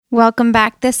Welcome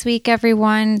back this week,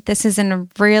 everyone. This is a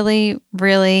really,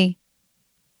 really,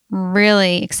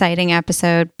 really exciting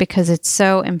episode because it's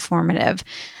so informative.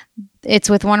 It's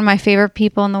with one of my favorite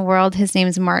people in the world. His name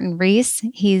is Martin Rees.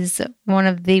 He's one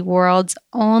of the world's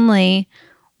only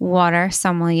water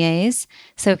sommeliers.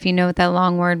 So if you know what that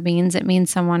long word means, it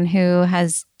means someone who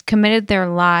has committed their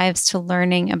lives to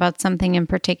learning about something in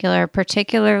particular,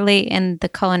 particularly in the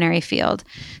culinary field.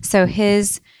 So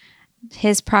his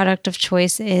product of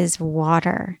choice is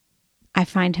water. I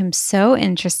find him so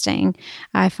interesting.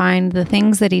 I find the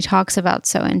things that he talks about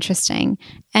so interesting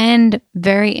and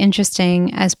very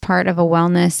interesting as part of a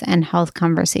wellness and health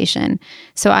conversation.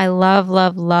 So I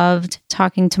loved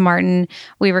talking to Martin.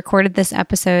 We recorded this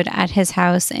episode at his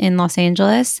house in Los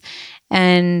Angeles,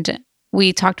 and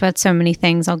we talked about so many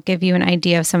things. I'll give you an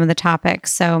idea of some of the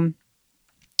topics. So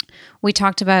we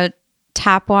talked about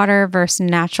tap water versus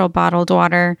natural bottled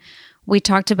water. We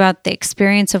talked about the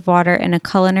experience of water in a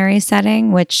culinary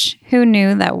setting, which who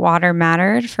knew that water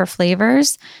mattered for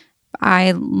flavors?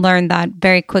 I learned that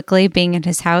very quickly being at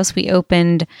his house. We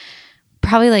opened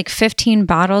probably like 15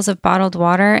 bottles of bottled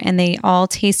water, and they all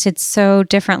tasted so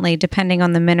differently depending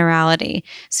on the minerality.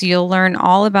 So you'll learn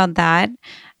all about that.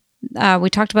 We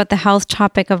talked about the health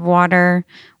topic of water.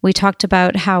 We talked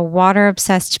about how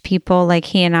water-obsessed people like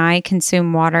he and I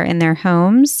consume water in their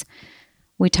homes.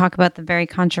 We talk about the very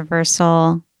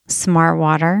controversial smart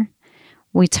water.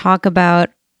 We talk about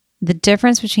the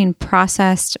difference between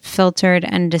processed, filtered,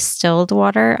 and distilled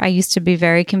water. I used to be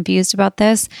very confused about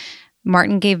this.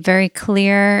 Martin gave very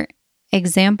clear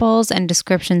examples and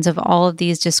descriptions of all of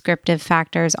these descriptive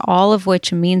factors, all of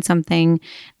which mean something,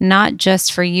 not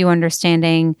just for you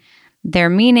understanding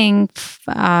their meaning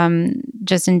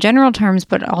just in general terms,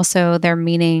 but also their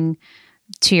meaning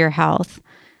to your health.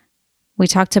 We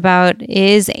talked about,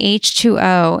 is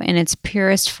H2O in its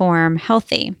purest form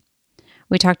healthy?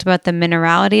 We talked about the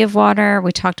minerality of water.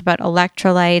 We talked about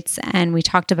electrolytes, and we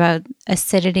talked about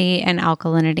acidity and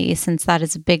alkalinity, since that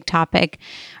is a big topic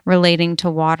relating to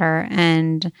water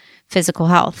and physical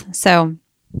health. So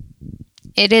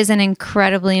it is an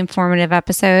incredibly informative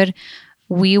episode.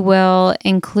 We will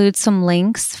include some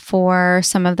links for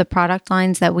some of the product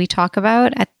lines that we talk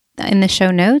about in the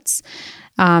show notes.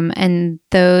 And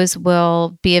those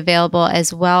will be available,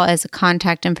 as well as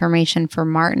contact information for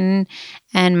Martin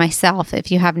and myself if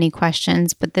you have any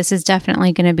questions. But this is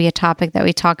definitely going to be a topic that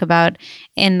we talk about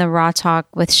in the Raw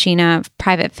Talk with Sheena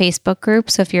private Facebook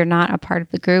group. So if you're not a part of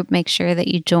the group, make sure that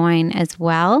you join as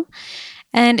well.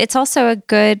 And it's also a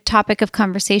good topic of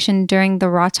conversation during the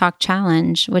Raw Talk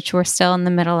Challenge, which we're still in the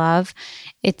middle of.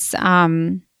 It's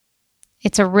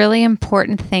a really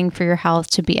important thing for your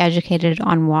health to be educated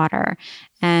on water.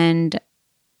 And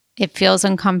it feels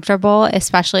uncomfortable,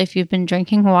 especially if you've been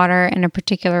drinking water in a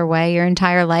particular way your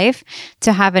entire life,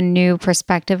 to have a new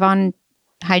perspective on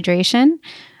hydration.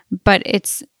 But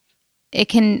it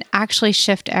can actually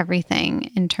shift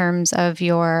everything in terms of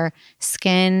your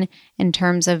skin, in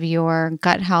terms of your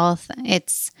gut health.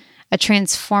 It's a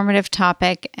transformative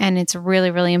topic, and it's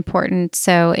really, really important.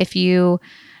 So if you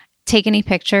take any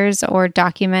pictures or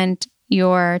document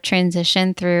your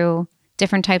transition through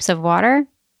different types of water,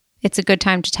 it's a good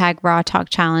time to tag Raw Talk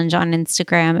Challenge on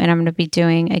Instagram. And I'm going to be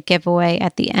doing a giveaway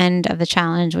at the end of the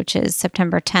challenge, which is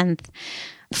September 10th,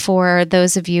 for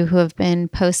those of you who have been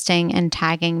posting and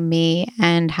tagging me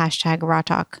and hashtag Raw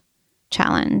Talk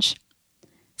Challenge.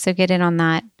 So get in on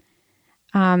that.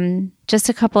 Just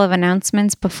a couple of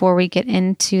announcements before we get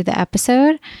into the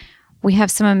episode. We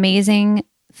have some amazing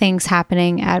things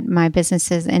happening at my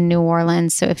businesses in New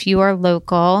Orleans. So if you are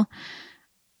local,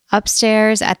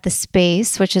 upstairs at the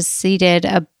space, which is seated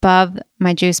above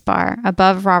my juice bar,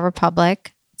 above Raw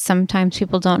Republic. Sometimes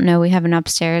people don't know we have an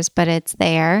upstairs, but it's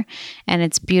there, and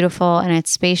it's beautiful, and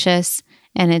it's spacious,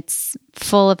 and it's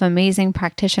full of amazing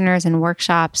practitioners and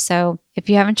workshops. So if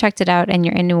you haven't checked it out and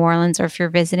you're in New Orleans, or if you're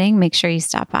visiting, make sure you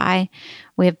stop by.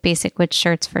 We have Basic Witch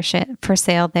shirts for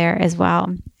sale there as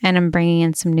well. And I'm bringing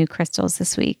in some new crystals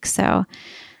this week. So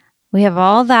we have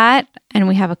all that, and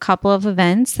we have a couple of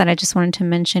events that I just wanted to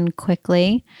mention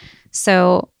quickly.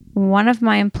 So one of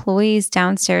my employees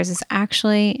downstairs is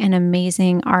actually an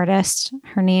amazing artist.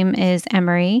 Her name is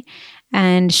Emery,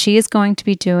 and she is going to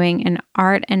be doing an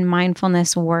art and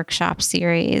mindfulness workshop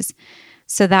series.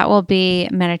 So that will be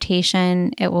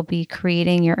meditation, it will be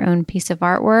creating your own piece of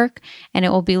artwork, and it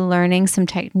will be learning some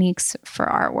techniques for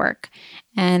artwork.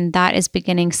 And that is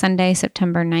beginning Sunday,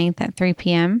 September 9th at 3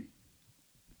 p.m.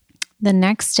 The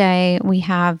next day, we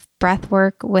have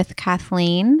Breathwork with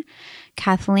Kathleen.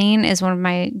 Kathleen is one of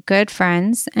my good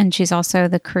friends, and she's also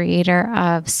the creator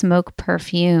of Smoke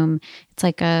Perfume. It's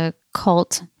like a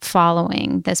cult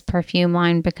following, this perfume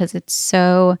line, because it's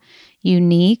so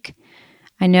unique.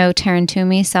 I know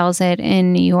Tarantumi sells it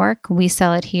in New York. We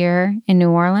sell it here in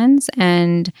New Orleans.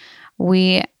 And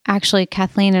we actually,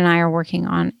 Kathleen and I are working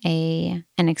on an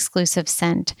exclusive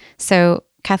scent. So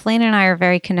Kathleen and I are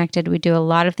very connected. We do a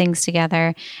lot of things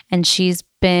together. And she's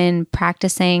been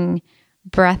practicing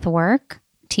breath work,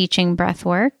 teaching breath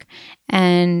work,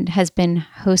 and has been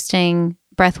hosting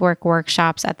breathwork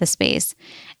workshops at the space.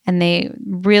 And they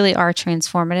really are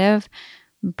transformative.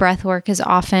 Breathwork is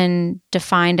often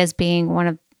defined as being one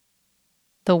of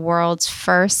the world's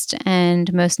first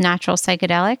and most natural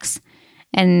psychedelics.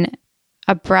 And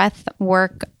a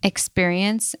breathwork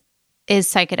experience is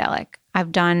psychedelic.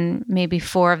 I've done maybe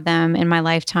 4 of them in my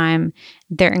lifetime.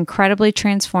 They're incredibly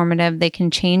transformative. They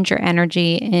can change your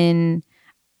energy in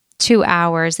 2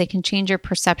 hours. They can change your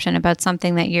perception about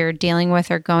something that you're dealing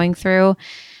with or going through.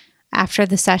 After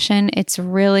the session, it's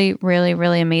really, really,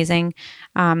 really amazing.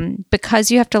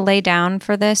 Because you have to lay down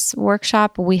for this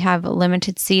workshop, we have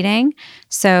limited seating.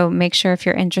 So make sure if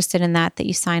you're interested in that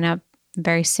you sign up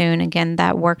very soon. Again,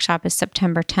 that workshop is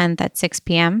September 10th at 6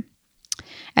 p.m.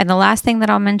 And the last thing that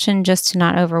I'll mention, just to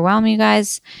not overwhelm you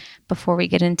guys before we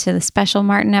get into the special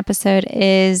Martin episode,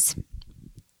 is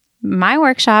my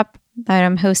workshop that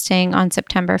I'm hosting on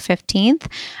September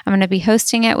 15th. I'm going to be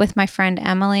hosting it with my friend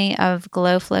Emily of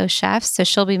Glow Flow Chefs. So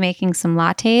she'll be making some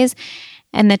lattes.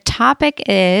 And the topic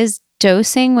is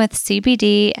dosing with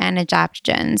CBD and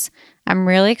adaptogens. I'm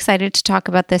really excited to talk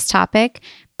about this topic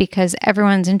because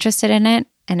everyone's interested in it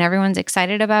and everyone's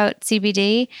excited about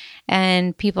CBD,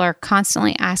 and people are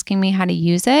constantly asking me how to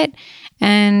use it.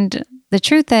 And the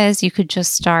truth is, you could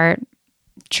just start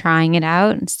trying it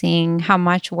out and seeing how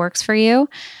much works for you.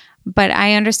 But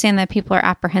I understand that people are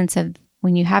apprehensive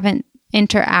when you haven't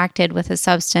interacted with a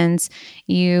substance.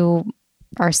 You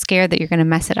are scared that you're going to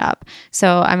mess it up.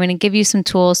 So I'm going to give you some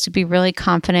tools to be really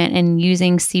confident in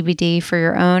using CBD for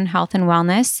your own health and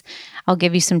wellness. I'll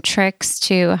give you some tricks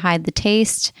to hide the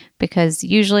taste, because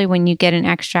usually when you get an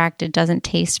extract, it doesn't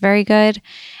taste very good.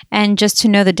 And just to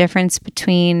know the difference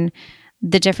between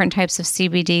the different types of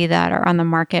CBD that are on the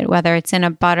market, whether it's in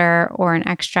a butter or an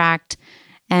extract,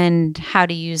 and how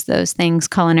to use those things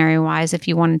culinary wise if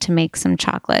you wanted to make some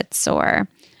chocolates or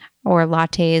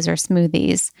lattes or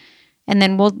smoothies. And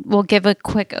then we'll give a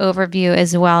quick overview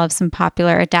as well of some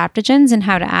popular adaptogens and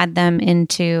how to add them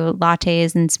into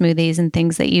lattes and smoothies and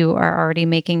things that you are already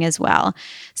making as well.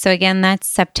 So again, that's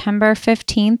September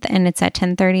 15th, and it's at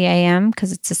 10:30 a.m.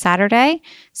 because it's a Saturday.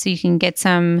 So you can get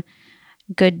some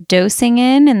good dosing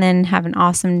in and then have an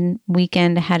awesome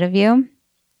weekend ahead of you.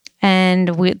 And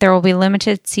there will be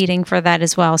limited seating for that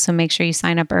as well. So make sure you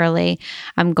sign up early.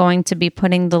 I'm going to be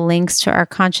putting the links to our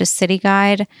Conscious City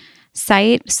Guide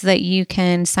site so that you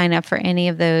can sign up for any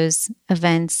of those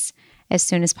events as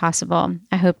soon as possible.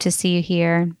 I hope to see you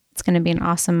here. It's going to be an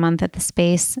awesome month at the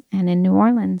space and in New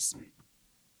Orleans.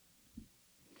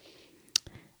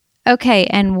 Okay,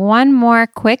 and one more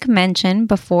quick mention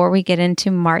before we get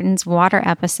into Martin's water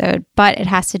episode, but it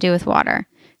has to do with water.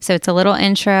 So it's a little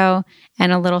intro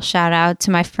and a little shout out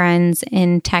to my friends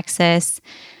in Texas,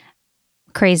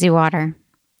 Crazy Water.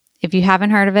 If you haven't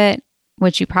heard of it,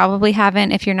 which you probably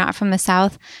haven't if you're not from the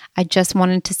South, I just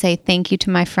wanted to say thank you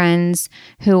to my friends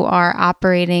who are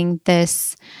operating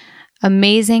this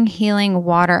amazing healing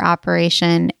water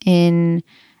operation in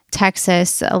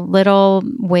Texas, a little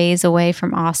ways away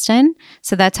from Austin.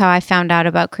 So that's how I found out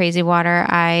about Crazy Water.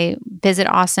 I visit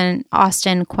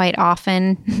Austin quite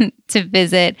often to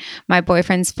visit my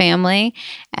boyfriend's family,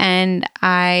 and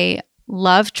I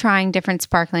love trying different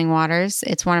sparkling waters.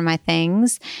 It's one of my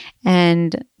things.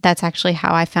 And that's actually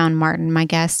how I found Martin, my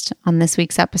guest on this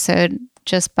week's episode,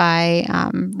 just by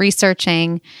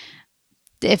researching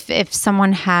if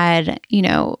someone had,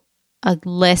 a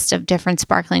list of different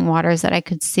sparkling waters that I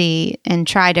could see and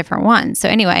try different ones. So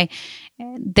anyway,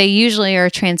 they usually are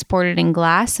transported in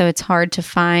glass, so it's hard to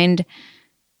find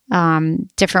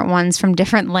different ones from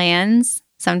different lands.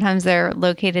 Sometimes they're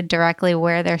located directly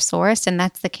where they're sourced, and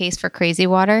that's the case for Crazy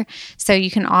Water. So you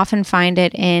can often find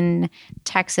it in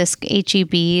Texas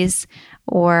HEBs,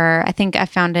 or I think I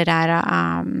found it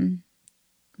at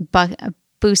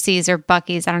Boosie's or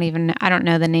Buc-ee's. I don't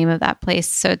know the name of that place.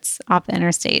 So it's off the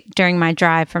interstate during my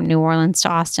drive from New Orleans to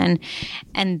Austin.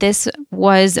 And this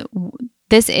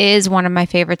is one of my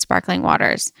favorite sparkling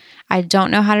waters. I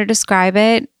don't know how to describe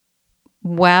it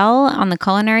well on the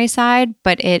culinary side,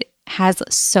 but it has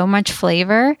so much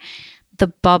flavor. The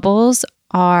bubbles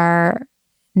are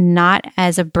not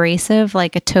as abrasive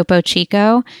like a Topo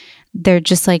Chico. They're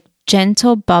just like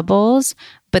gentle bubbles,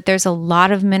 but there's a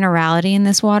lot of minerality in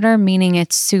this water, meaning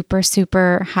it's super,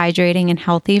 super hydrating and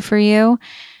healthy for you.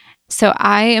 So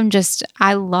I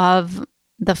love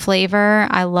the flavor.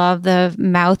 I love the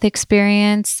mouth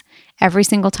experience. Every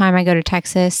single time I go to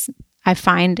Texas, I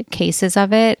find cases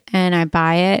of it and I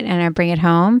buy it and I bring it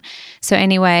home. So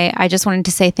anyway, I just wanted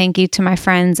to say thank you to my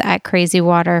friends at Crazy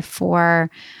Water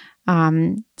for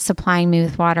supplying me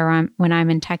with water when I'm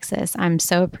in Texas. I'm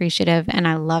so appreciative and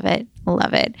I love it.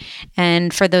 Love it.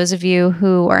 And for those of you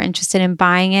who are interested in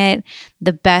buying it,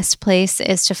 the best place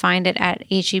is to find it at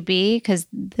H-E-B because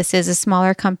this is a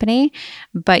smaller company,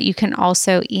 but you can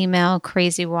also email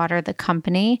Crazy Water, the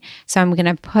company. So I'm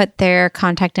going to put their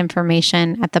contact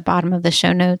information at the bottom of the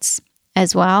show notes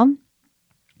as well,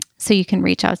 so you can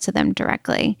reach out to them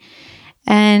directly.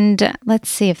 And let's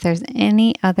see if there's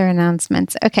any other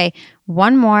announcements. Okay,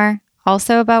 one more,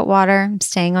 also about water. I'm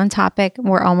staying on topic.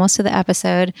 We're almost to the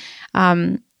episode.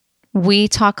 We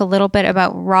talk a little bit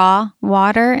about raw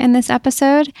water in this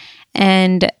episode,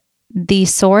 and the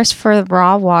source for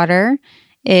raw water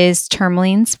is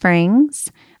Tourmaline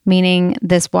Springs, meaning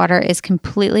this water is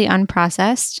completely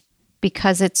unprocessed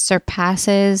because it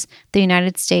surpasses the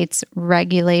United States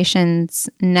regulations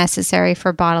necessary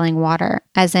for bottling water,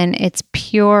 as in it's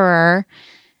purer,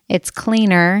 it's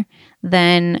cleaner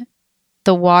than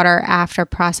the water after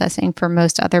processing for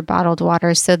most other bottled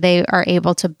waters. So they are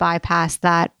able to bypass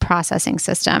that processing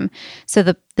system. So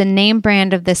the name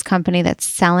brand of this company that's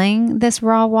selling this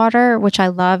raw water, which I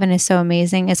love and is so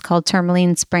amazing, is called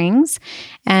Tourmaline Springs.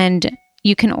 And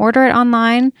you can order it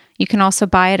online. You can also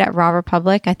buy it at Raw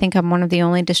Republic. I think I'm one of the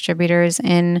only distributors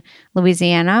in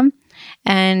Louisiana.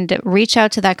 And reach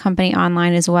out to that company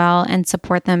online as well and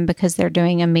support them because they're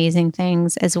doing amazing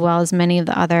things, as well as many of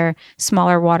the other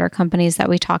smaller water companies that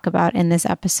we talk about in this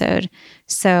episode.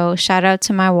 So shout out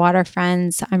to my water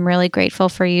friends. I'm really grateful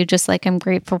for you, just like I'm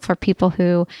grateful for people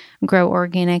who grow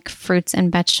organic fruits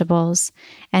and vegetables.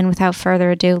 And without further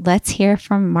ado, let's hear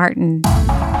from Martin.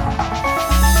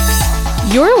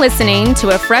 You're listening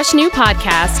to a fresh new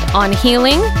podcast on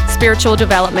healing, spiritual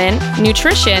development,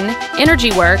 nutrition,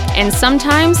 energy work, and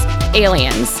sometimes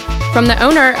aliens. From the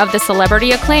owner of the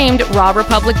celebrity-acclaimed Raw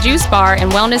Republic Juice Bar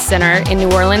and Wellness Center in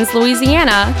New Orleans,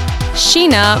 Louisiana,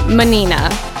 Sheena Manina.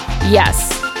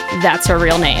 Yes, that's her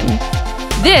real name.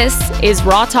 This is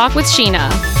Raw Talk with Sheena.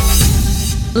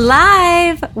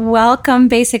 Live! Welcome,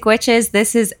 Basic Witches.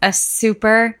 This is a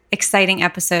super exciting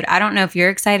episode. I don't know if you're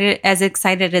excited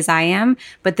as I am,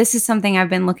 but this is something I've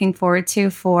been looking forward to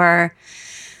for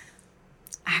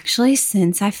actually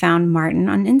since I found Martin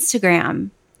on Instagram.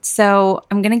 So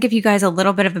I'm going to give you guys a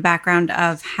little bit of a background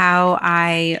of how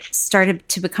I started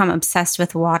to become obsessed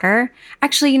with water.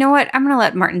 Actually, you know what? I'm going to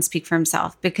let Martin speak for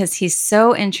himself because he's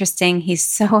so interesting. He's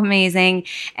so amazing.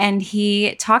 And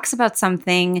he talks about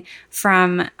something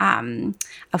from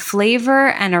a flavor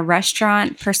and a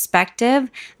restaurant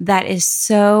perspective that is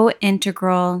so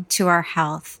integral to our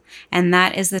health. And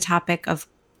that is the topic of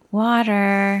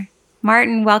water.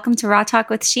 Martin, welcome to Raw Talk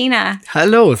with Sheena.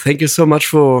 Hello. Thank you so much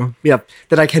for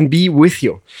that I can be with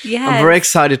you. Yes. I'm very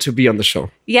excited to be on the show.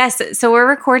 Yes. So we're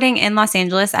recording in Los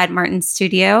Angeles at Martin's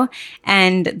studio.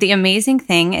 And the amazing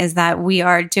thing is that we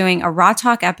are doing a Raw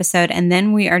Talk episode, and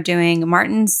then we are doing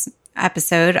Martin's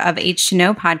episode of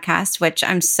H2Know podcast, which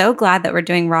I'm so glad that we're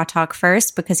doing Raw Talk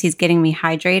first because he's getting me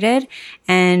hydrated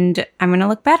and I'm going to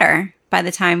look better by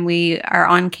the time we are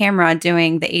on camera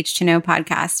doing the H2Know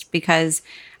podcast, because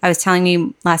I was telling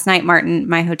you last night, Martin,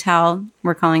 my hotel,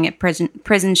 we're calling it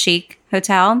Prison Chic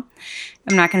Hotel.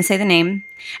 I'm not going to say the name,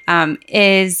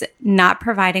 is not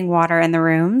providing water in the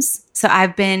rooms. So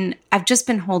I've just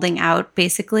been holding out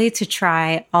basically to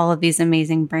try all of these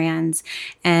amazing brands.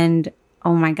 And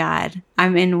oh my God,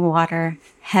 I'm in water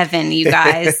heaven, you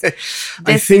guys.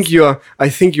 I think you're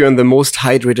in the most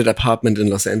hydrated apartment in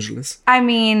Los Angeles. I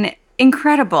mean,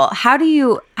 incredible. How do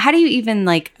you even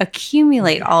like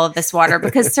accumulate all of this water?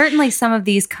 Because certainly some of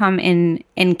these come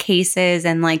in cases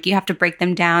and like you have to break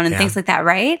them down and things like that,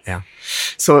 right? Yeah.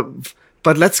 So,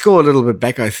 but let's go a little bit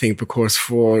back, I think, because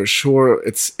for sure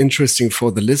it's interesting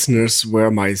for the listeners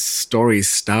where my story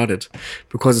started.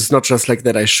 Because it's not just like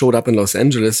that I showed up in Los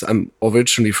Angeles. I'm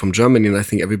originally from Germany, and I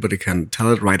think everybody can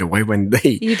tell it right away when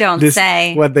they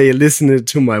when they listen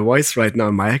to my voice right now,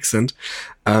 my accent.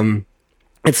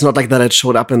 It's not like that I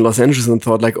showed up in Los Angeles and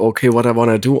thought like, okay, what I want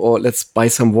to do, or let's buy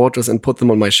some waters and put them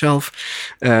on my shelf.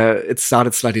 It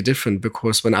started slightly different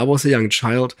because when I was a young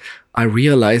child, I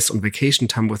realized on vacation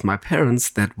time with my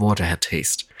parents that water had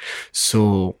taste.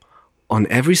 So on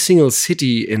every single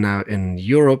city in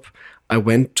Europe, I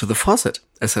went to the faucet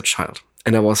as a child.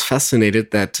 And I was fascinated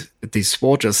that these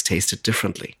waters tasted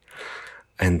differently.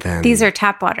 And then these are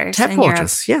tap waters. Tap in Europe.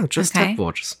 waters, yeah, just tap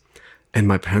waters. And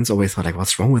my parents always thought, like,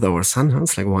 what's wrong with our son? Huh?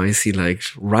 It's like, why is he like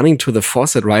running to the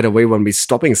faucet right away when we're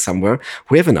stopping somewhere?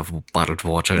 We have enough bottled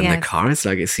water in the car. It's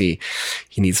like, is he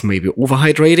needs maybe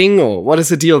overhydrating, or what is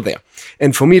the deal there?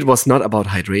 And for me, it was not about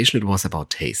hydration. It was about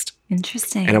taste.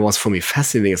 Interesting. And it was for me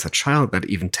fascinating as a child that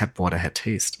even tap water had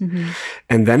taste.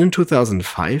 And then in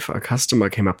 2005, a customer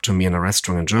came up to me in a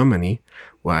restaurant in Germany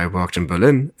where I worked in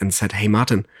Berlin and said, hey,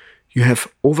 Martin, you have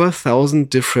over 1,000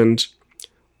 different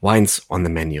wines on the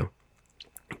menu,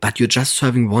 but you're just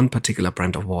serving one particular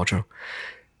brand of water.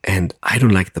 And I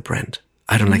don't like the brand.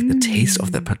 I don't like the taste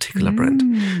of that particular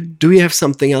brand. Do you have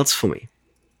something else for me?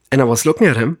 And I was looking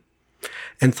at him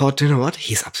and thought, you know what?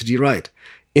 He's absolutely right.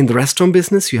 In the restaurant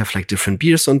business, you have like different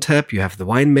beers on tap. You have the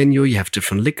wine menu. You have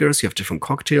different liquors. You have different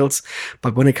cocktails.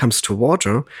 But when it comes to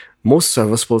water, most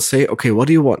servers will say, okay, what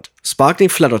do you want? Sparkling,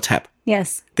 flat, or tap?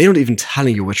 Yes. They're not even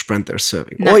telling you which brand they're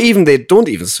serving. No. Or even they don't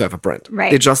even serve a brand. Right.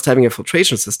 They're just having a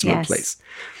filtration system in place.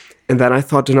 And then I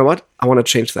thought, you know what? I want to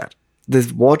change that.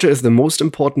 This water is the most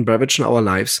important beverage in our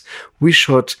lives. We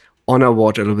should honor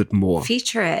water a little bit more.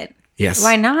 Feature it. Yes.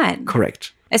 Why not?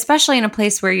 Correct. Especially in a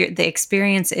place where the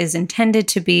experience is intended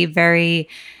to be very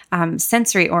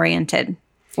sensory oriented.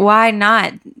 Why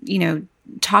not,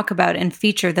 talk about and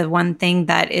feature the one thing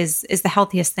that is the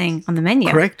healthiest thing on the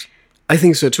menu? Correct. I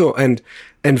think so too.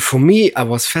 And for me, I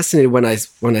was fascinated when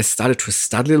I started to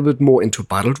study a little bit more into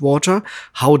bottled water,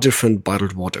 how different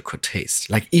bottled water could taste.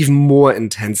 Like even more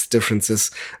intense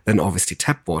differences than obviously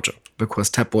tap water, because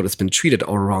tap water has been treated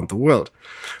all around the world.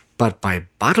 But by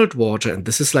bottled water, and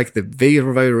this is like the very,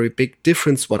 very big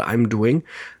difference what I'm doing,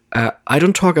 I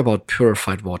don't talk about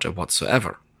purified water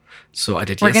whatsoever. So I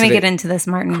did We're going to get into this,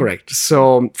 Martin. Correct.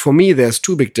 So for me, there's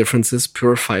two big differences,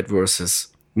 purified versus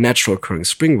natural occurring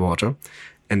spring water.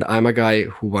 And I'm a guy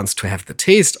who wants to have the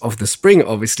taste of the spring,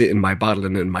 obviously, in my bottle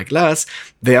and in my glass.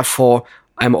 Therefore,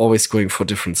 I'm always going for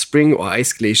different spring or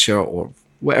ice glacier or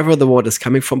wherever the water is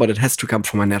coming from, but it has to come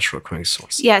from a natural occurring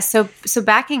source. Yeah, so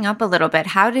backing up a little bit,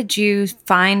 how did you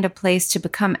find a place to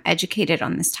become educated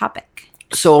on this topic?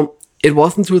 So it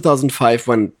was in 2005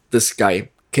 when this guy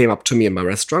came up to me in my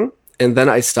restaurant, and then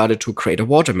I started to create a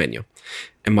water menu.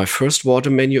 And my first water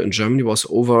menu in Germany was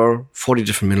over 40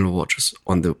 different mineral waters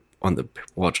on the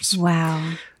waters.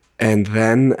 Wow. And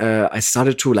then I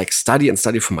started to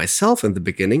study for myself in the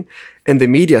beginning. And the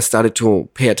media started to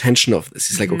pay attention of this.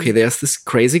 He's like, okay, there's this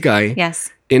crazy guy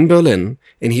in Berlin,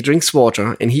 and he drinks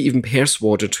water, and he even pairs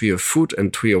water to your food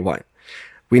and to your wine.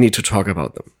 We need to talk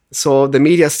about them. So the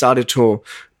media started to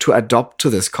adopt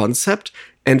to this concept.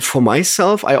 And for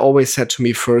myself, I always said to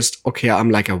me first, okay, I'm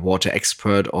like a water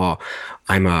expert, or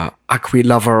I'm a aqua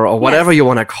lover, or whatever you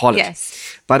want to call it.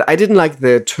 Yes. But I didn't like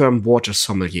the term water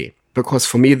sommelier. Because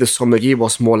for me, the sommelier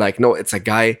was more like, no, it's a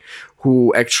guy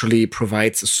who actually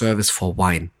provides a service for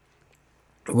wine.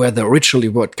 Where the original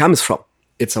word comes from,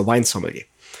 it's a wine sommelier.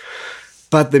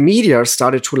 But the media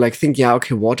started to think, yeah,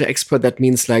 okay, water expert, that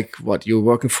means what, you're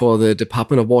working for the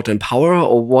Department of Water and Power,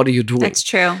 or what are you doing? That's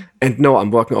true. And no,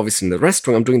 I'm working obviously in the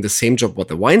restaurant. I'm doing the same job what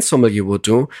the wine sommelier would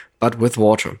do, but with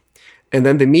water. And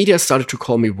then the media started to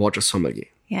call me water sommelier.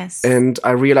 Yes. And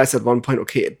I realized at one point,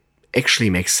 okay, it actually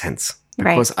makes sense.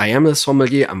 Because I am a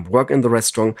sommelier, I'm working in the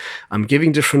restaurant, I'm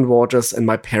giving different waters and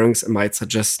my pairings and my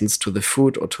suggestions to the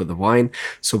food or to the wine.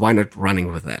 So why not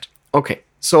running with that? Okay,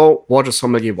 so water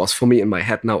sommelier was for me in my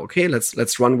head now. Okay,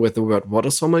 let's run with the word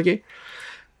water sommelier.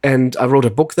 And I wrote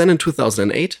a book then in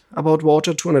 2008 about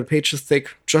water, 200 pages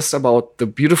thick, just about the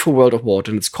beautiful world of water.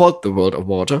 And it's called The World of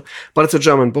Water. But it's a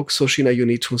German book. So, Sheena, you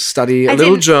need to study a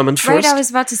little German first. Right, I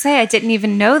was about to say, I didn't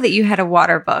even know that you had a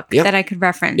water book that I could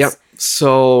reference. Yeah.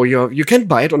 So you can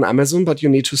buy it on Amazon, but you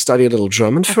need to study a little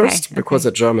German first because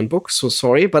it's a German book. So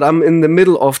sorry, but I'm in the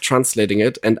middle of translating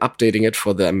it and updating it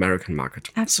for the American market.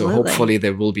 Absolutely. So hopefully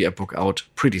there will be a book out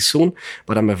pretty soon.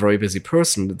 But I'm a very busy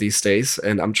person these days,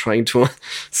 and I'm trying to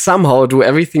somehow do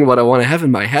everything what I want to have in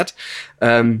my head.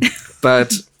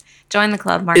 But join the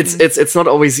club, Martin. It's not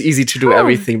always easy to do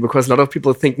everything, because a lot of people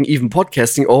are thinking even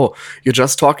podcasting, you're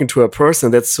just talking to a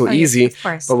person, that's so easy. Yes, of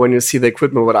course. But when you see the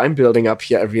equipment what I'm building up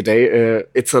here every day,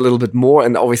 it's a little bit more,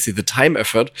 and obviously the time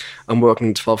effort. I'm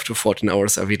working 12 to 14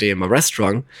 hours every day in my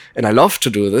restaurant, and I love to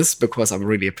do this because I'm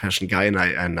really a passionate guy,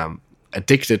 and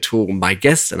addicted to my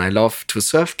guests, and I love to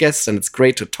serve guests, and it's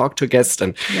great to talk to guests,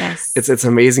 and Yes. it's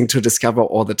amazing to discover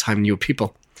all the time new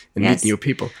people and Yes. meet new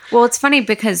people. Well, it's funny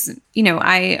because, you know,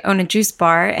 I own a juice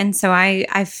bar. And so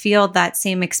I feel that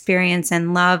same experience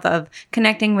and love of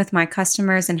connecting with my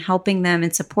customers and helping them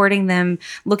and supporting them,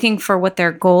 looking for what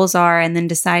their goals are, and then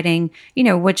deciding, you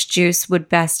know, which juice would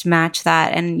best match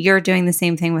that. And you're doing the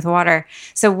same thing with water.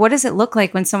 So what does it look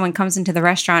like when someone comes into the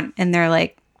restaurant and they're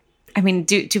like, I mean,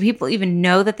 do people even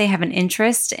know that they have an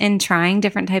interest in trying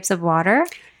different types of water?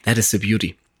 That is the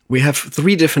beauty. We have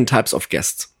 3 different types of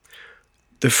guests.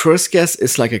 The first guest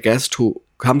is like a guest who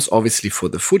comes obviously for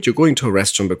the food. You're going to a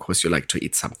restaurant because you like to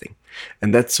eat something.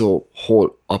 And that's the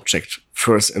whole object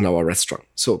first in our restaurant.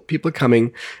 So people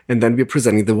coming, and then we're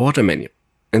presenting the water menu.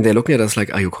 And they're looking at us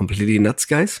like, are you completely nuts,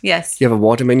 guys? Yes. You have a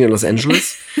water menu in Los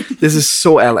Angeles? This is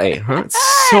so LA, huh? It's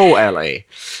so LA.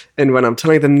 And when I'm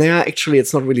telling them, actually,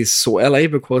 it's not really so LA,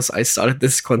 because I started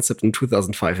this concept in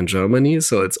 2005 in Germany.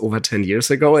 So it's over 10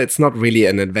 years ago. It's not really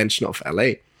an invention of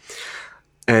LA.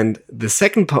 And the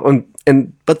second part,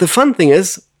 but the fun thing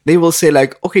is, they will say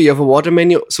like, okay, you have a water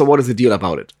menu, so what is the deal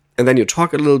about it? And then you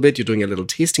talk a little bit, you're doing a little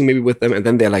tasting maybe with them, and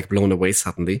then they're like blown away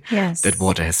suddenly Yes. that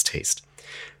water has taste.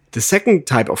 The second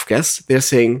type of guest, they're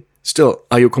saying, still,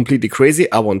 are you completely crazy?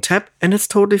 I want tap, and it's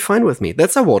totally fine with me.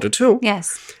 That's a water too.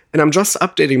 Yes. And I'm just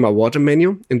updating my water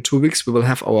menu. In 2 weeks, we will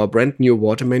have our brand new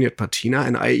water menu at Patina,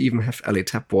 and I even have LA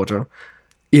tap water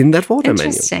in that water menu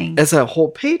Interesting. as a whole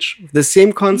page. The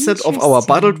same concept of our Interesting.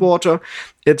 bottled water.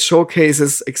 It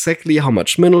showcases exactly how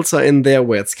much minerals are in there,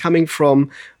 where it's coming from.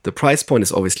 The price point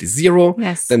is obviously 0.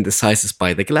 Yes. Then the size is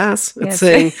by the glass, it's Yes.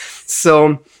 saying.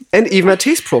 So, and even a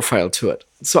taste profile to it.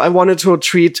 So I wanted to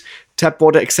treat tap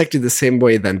water exactly the same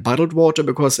way than bottled water,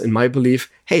 because in my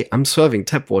belief, hey, I'm serving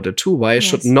tap water too. Why I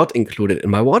should not include it in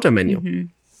my water menu?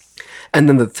 And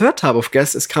then the third type of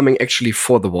guest is coming actually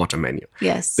for the water menu.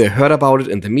 Yes. They heard about it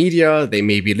in the media. They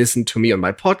maybe listened to me on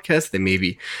my podcast. They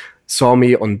maybe saw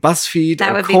me on BuzzFeed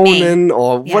That or would be me. Conan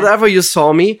or Yeah. whatever you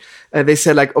saw me. And they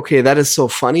said like, okay, that is so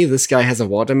funny. This guy has a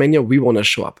water menu. We want to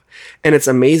show up. And it's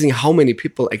amazing how many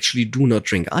people actually do not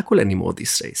drink alcohol anymore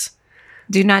these days.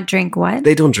 Do not drink what?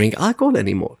 They don't drink alcohol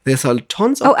anymore. There's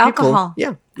tons of Oh, people. alcohol.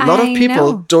 Yeah. A lot I of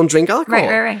people know. don't drink alcohol.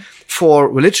 Right. For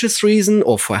religious reason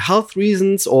or for health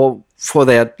reasons or for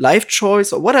their life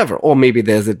choice or whatever. Or maybe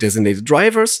there's a designated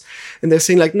drivers and they're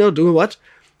saying like, no, do you know what?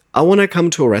 I want to come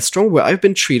to a restaurant where I've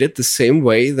been treated the same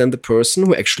way than the person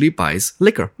who actually buys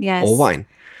liquor Yes. or wine.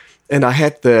 And I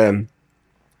had the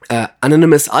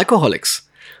Anonymous Alcoholics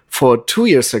for 2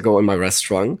 years ago in my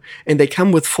restaurant, and they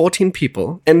come with 14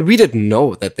 people, and we didn't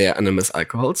know that they're anonymous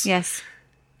alcoholics. Yes.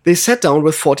 They sat down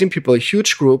with 14 people, a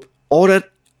huge group, ordered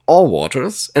all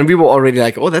waters, and we were already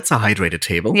like, oh, that's a hydrated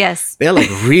table. Yes. They're like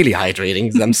really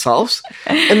hydrating themselves.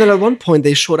 And then at one point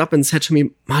they showed up and said to me,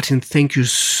 Martin, thank you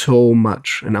so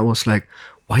much. And I was like,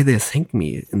 why they thank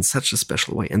me in such a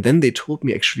special way? And then they told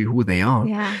me actually who they are.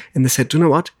 Yeah. And they said, do you know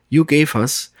what? You gave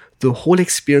us the whole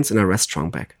experience in a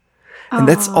restaurant back. And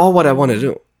that's all what I want to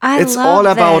do. It's love all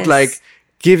about this. like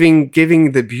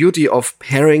giving the beauty of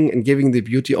pairing and giving the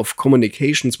beauty of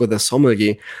communications with a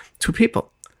sommelier to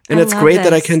people. And I it's love great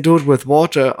that I this. can do it with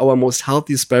water, our most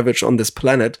healthiest beverage on this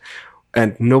planet.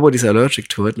 And nobody's allergic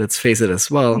to it, let's face it as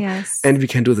well. Yes. And we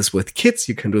can do this with kids,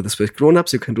 you can do this with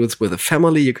grown-ups, you can do this with a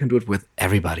family, you can do it with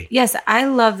everybody. Yes, I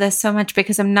love this so much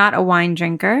because I'm not a wine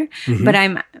drinker, but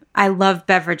I love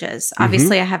beverages.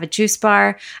 Obviously, I have a juice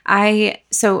bar.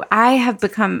 So I have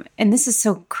become, and this is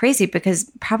so crazy because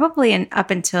probably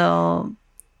up until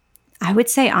I would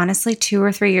say honestly 2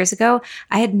 or 3 years ago,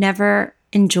 I had never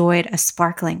enjoyed a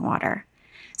sparkling water.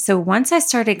 So once I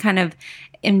started kind of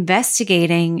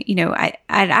investigating, I'd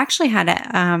actually had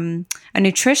a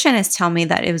nutritionist tell me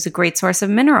that it was a great source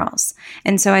of minerals.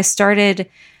 And so I started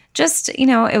just,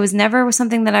 it was never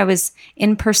something that I was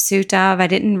in pursuit of. I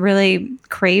didn't really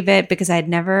crave it because I had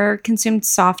never consumed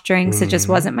soft drinks. It just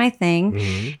wasn't my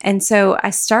thing. And so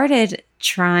I started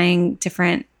trying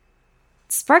different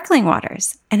sparkling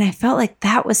waters. And I felt like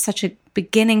that was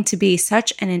beginning to be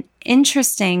such an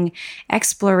interesting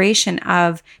exploration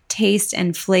of taste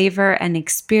and flavor and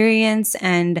experience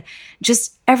and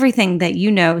just everything that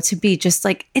to be just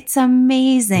like, it's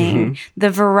amazing, the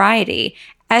variety,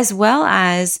 as well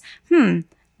as,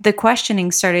 the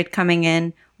questioning started coming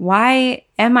in. Why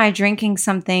am I drinking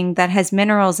something that has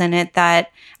minerals in it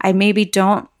that I maybe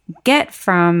don't get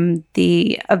from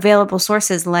the available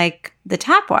sources like the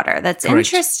tap water? That's Correct.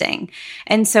 Interesting.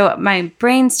 And so my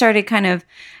brain started kind of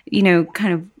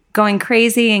going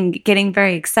crazy and getting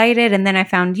very excited. And then I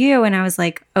found you and I was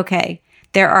like, okay,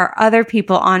 there are other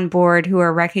people on board who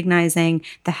are recognizing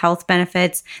the health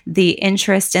benefits, the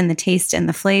interest in the taste and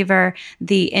the flavor,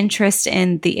 the interest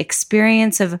in the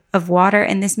experience of water.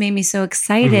 And this made me so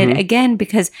excited again,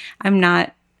 because I'm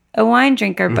not a wine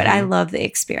drinker, but I love the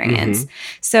experience.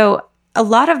 So a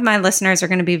lot of my listeners are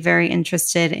going to be very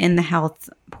interested in the health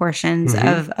portions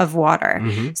of water.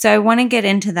 So I want to get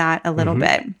into that a little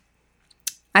bit.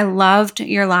 I loved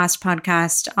your last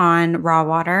podcast on raw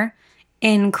water.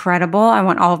 Incredible. I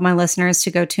want all of my listeners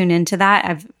to go tune into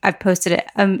that. I've posted it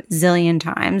a zillion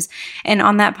times. And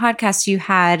on that podcast, you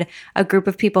had a group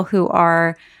of people who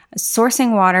are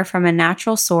sourcing water from a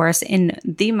natural source in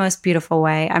the most beautiful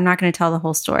way. I'm not going to tell the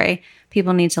whole story.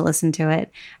 People need to listen to it.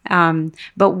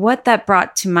 But what that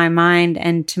brought to my mind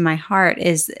and to my heart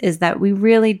is that we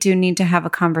really do need to have a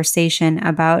conversation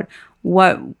about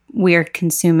what we're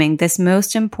consuming, this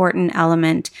most important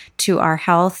element to our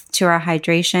health, to our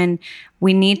hydration.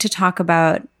 We need to talk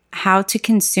about how to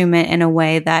consume it in a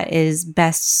way that is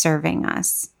best serving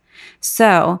us.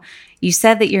 So you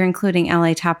said that you're including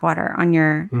LA tap water on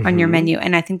your menu,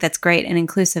 and I think that's great and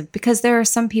inclusive, because there are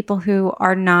some people who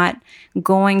are not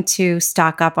going to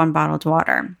stock up on bottled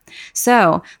water.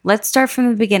 So let's start from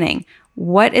the beginning.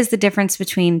 What is the difference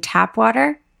between tap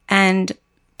water and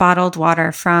bottled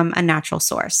water from a natural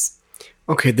source?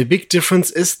 Okay, the big difference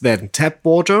is that tap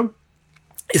water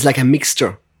is like a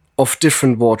mixture of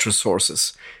different water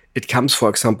sources. It comes, for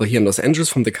example, here in Los Angeles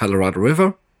from the Colorado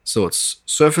River. So it's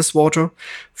surface water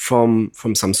from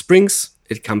some springs.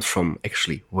 It comes from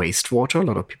actually wastewater. A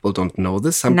lot of people don't know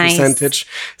this. Some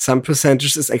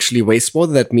percentage is actually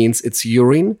wastewater. That means it's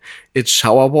urine, it's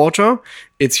shower water,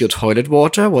 it's your toilet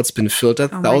water, what's been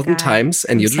filtered 1,000 times,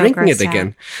 and you're drinking it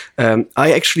again.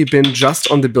 I actually been just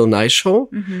on the Bill Nye show.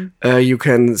 You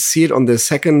can see it on the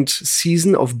second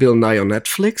season of Bill Nye on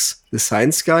Netflix, the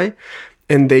science guy.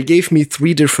 And they gave me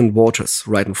 3 different waters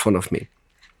right in front of me.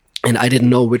 And I didn't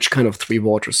know which kind of 3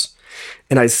 waters.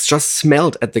 And I just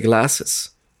smelled at the glasses.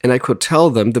 And I could tell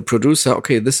them, the producer,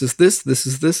 okay, this is this,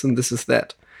 and this is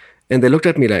that. And they looked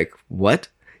at me like, what?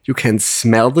 You can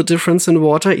smell the difference in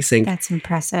water? He's saying, that's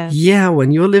impressive. Yeah,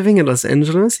 when you're living in Los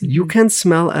Angeles, you can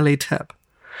smell LA Tap.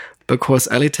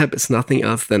 Because LA Tap is nothing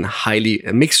else than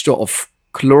a mixture of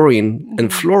chlorine and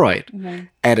fluoride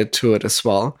added to it as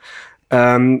well.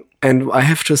 And I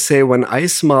have to say, when I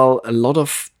smell a lot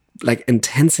of like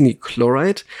intensity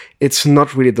chloride, it's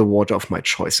not really the water of my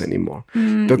choice anymore.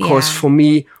 Because for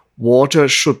me, water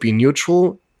should be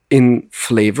neutral in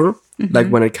flavor, like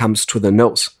when it comes to the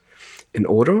nose, in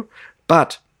odor,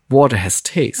 but water has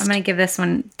taste. I'm going to give this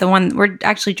one, we're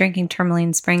actually drinking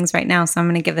Tourmaline Springs right now, so I'm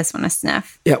going to give this one a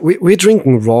sniff. Yeah, we're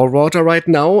drinking raw water right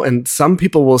now, and some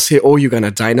people will say, oh, you're going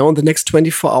to die now in the next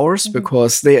 24 hours,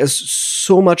 because there is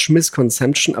so much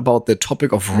misconception about the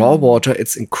topic of raw water.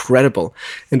 It's incredible.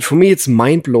 And for me, it's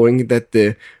mind-blowing that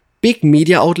the big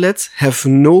media outlets have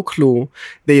no clue.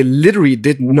 They literally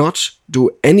did not do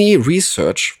any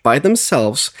research by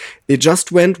themselves. They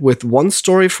just went with one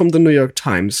story from the New York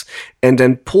Times and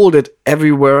then pulled it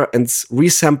everywhere and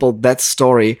resampled that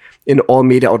story in all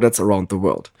media outlets around the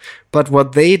world. But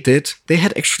what they did, they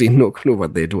had actually no clue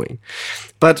what they're doing.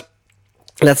 But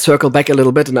let's circle back a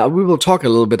little bit, and now we will talk a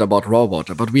little bit about raw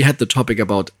water. But we had the topic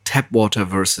about tap water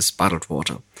versus bottled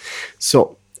water.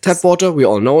 So tap water, we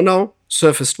all know now.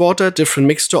 Surface water, different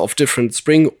mixture of different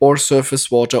spring or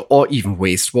surface water or even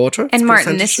wastewater. And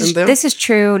Martin, this is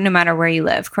true no matter where you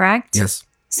live, correct? Yes.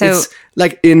 So it's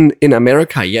like in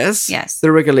America, yes. Yes.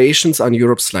 The regulations on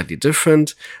Europe slightly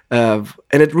different. And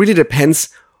it really depends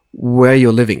where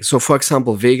you're living. So for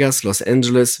example, Vegas, Los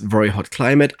Angeles, very hot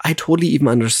climate. I totally even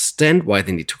understand why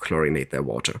they need to chlorinate their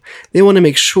water. They want to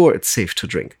make sure it's safe to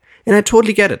drink. And I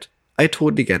totally get it.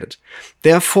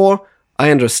 Therefore, I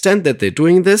understand that they're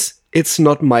doing this. It's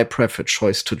not my preferred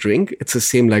choice to drink. It's the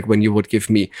same like when you would give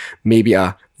me maybe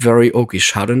a very oaky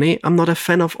Chardonnay. I'm not a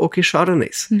fan of oaky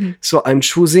Chardonnays. So I'm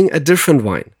choosing a different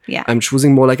wine. Yeah. I'm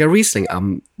choosing more like a Riesling.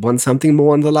 I want something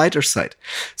more on the lighter side.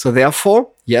 So therefore,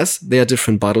 yes, there are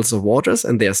different bottles of waters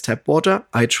and there's tap water.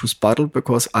 I choose bottled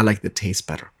because I like the taste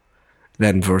better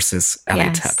than versus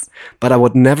LA Tap. But I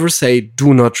would never say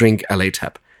do not drink LA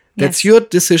Tap. That's your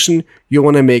decision you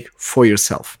want to make for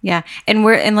yourself. Yeah. And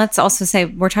let's also say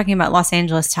we're talking about Los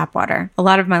Angeles tap water. A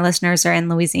lot of my listeners are in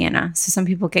Louisiana. So some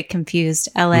people get confused.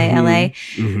 LA.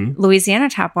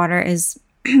 Louisiana tap water is,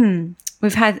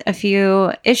 we've had a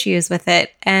few issues with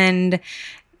it. And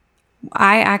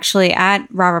I actually, at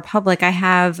Raw Republic, I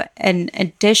have an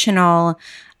additional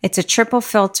It's a triple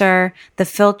filter. The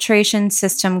filtration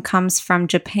system comes from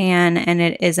Japan, and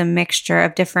it is a mixture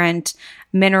of different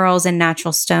minerals and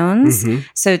natural stones.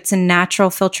 So it's a natural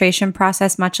filtration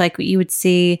process, much like what you would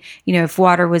see, if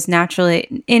water was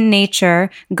naturally in nature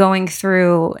going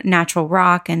through natural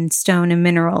rock and stone and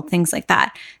mineral, things like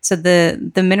that. So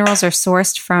the minerals are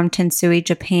sourced from Tensui,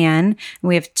 Japan.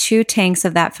 We have 2 tanks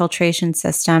of that filtration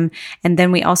system. And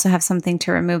then we also have something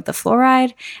to remove the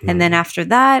fluoride. And then after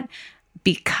that,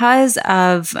 because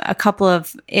of a couple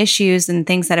of issues and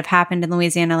things that have happened in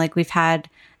Louisiana, like we've had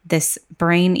this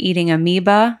brain-eating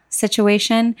amoeba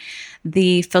situation,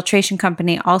 the filtration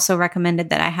company also recommended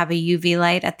that I have a UV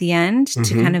light at the end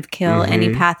to kind of kill any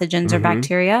pathogens or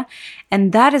bacteria.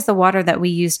 And that is the water that we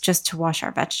use just to wash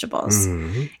our vegetables.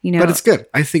 But it's good.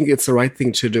 I think it's the right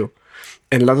thing to do.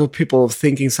 And a lot of people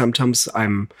thinking sometimes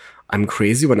I'm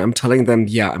crazy when I'm telling them,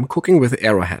 I'm cooking with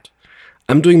Arrowhead.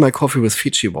 I'm doing my coffee with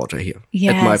Fiji water here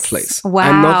at my place. Wow.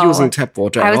 I'm not using tap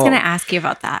water at all. I was going to ask you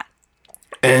about that.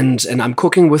 And I'm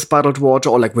cooking with bottled water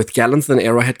or like with gallons. Then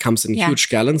Arrowhead comes in huge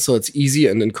gallons, so it's easy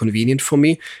and convenient for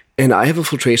me. And I have a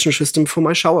filtration system for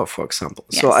my shower, for example.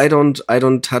 Yes. So I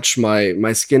don't touch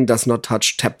my skin does not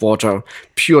touch tap water,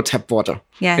 pure tap water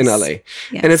in LA.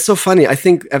 Yes. And it's so funny. I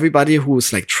think everybody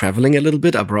who's like traveling a little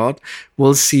bit abroad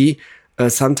will see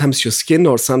sometimes your skin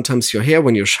or sometimes your hair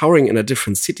when you're showering in a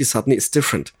different city suddenly is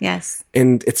different. Yes.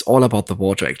 And it's all about the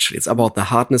water, actually. It's about the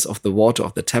hardness of the water,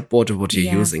 of the tap water, what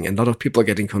you're using. And a lot of people are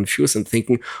getting confused and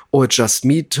thinking, oh, it's just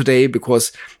me today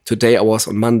because today I was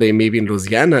on Monday maybe in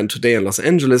Louisiana and today in Los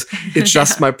Angeles. It's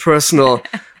just my personal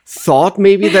thought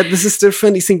maybe that this is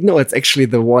different. You think, no, it's actually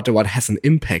the water what has an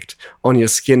impact on your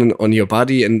skin and on your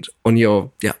body and on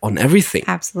your, on everything.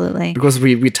 Absolutely. Because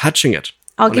we're touching it.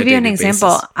 I'll give you an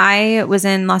example. I was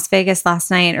in Las Vegas last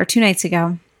night or 2 nights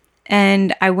ago,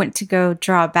 and I went to go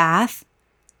draw a bath.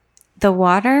 The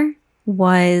water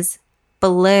was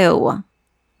blue.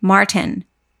 Martin,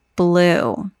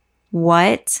 blue.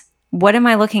 What am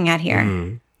I looking at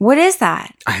here? What is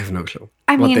that? I have no clue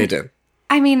what they did.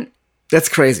 I mean, that's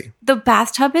crazy. The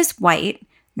bathtub is white.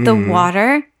 The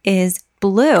water is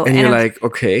blue. And you're like,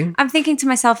 okay. I'm thinking to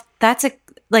myself,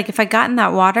 if I got in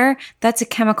that water, that's a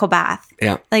chemical bath.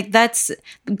 Yeah. Like that's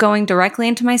going directly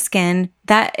into my skin.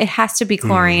 That it has to be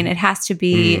chlorine. It has to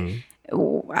be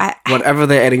whatever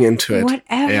they're adding into it.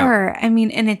 Whatever. Yeah. I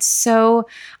mean, and it's so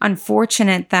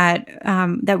unfortunate that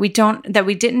we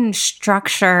didn't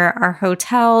structure our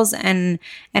hotels and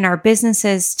our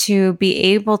businesses to be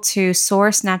able to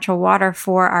source natural water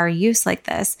for our use like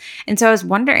this. And so I was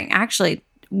wondering, actually,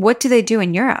 what do they do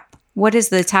in Europe? What is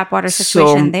the tap water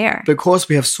situation there? Because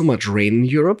we have so much rain in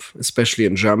Europe, especially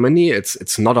in Germany,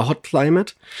 it's not a hot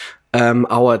climate.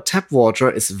 Our tap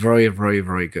water is very, very,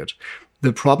 very good.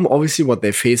 The problem, obviously, what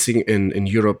they're facing in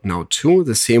Europe now too,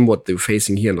 the same what they're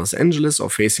facing here in Los Angeles or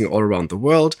facing all around the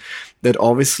world, that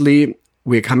obviously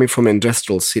we're coming from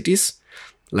industrial cities,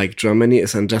 like Germany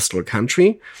is an industrial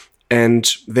country, and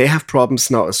they have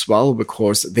problems now as well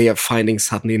because they are finding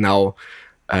suddenly now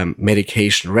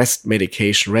medication,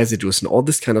 residues, and all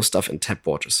this kind of stuff in tap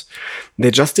waters.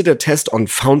 They just did a test on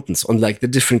fountains, on like the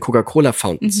different Coca-Cola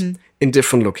fountains in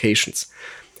different locations.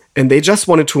 And they just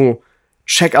wanted to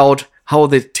check out how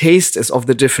the taste is of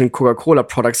the different Coca-Cola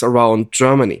products around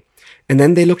Germany. And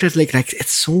then they looked at like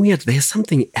it's so weird. There's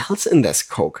something else in this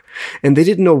Coke. And they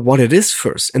didn't know what it is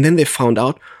first. And then they found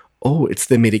out, oh, it's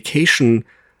the medication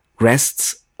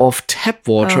rests of tap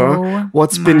water,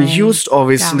 what's been used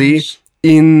obviously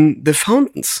in the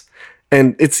fountains.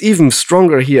 And it's even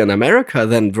stronger here in America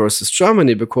than versus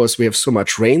Germany because we have so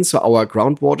much rain. So our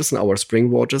groundwaters and our spring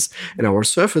waters and our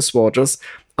surface waters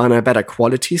are in a better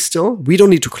quality still. We don't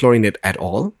need to chlorinate at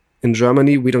all. In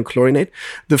Germany, we don't chlorinate.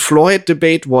 The fluoride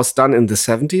debate was done in the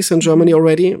 70s in Germany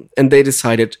already. And they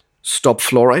decided, stop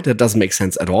fluoride. That doesn't make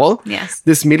sense at all. Yes.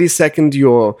 This millisecond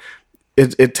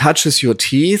it touches your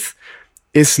teeth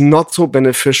is not so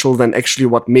beneficial than actually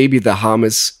what maybe the harm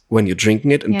is when you're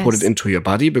drinking it and put it into your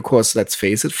body, because let's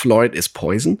face it, fluoride is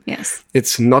poison. Yes.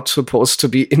 It's not supposed to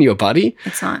be in your body.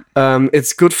 It's not.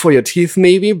 It's good for your teeth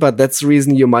maybe, but that's the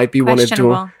reason you might be wanted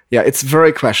to. Yeah, it's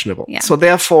very questionable. Yeah. So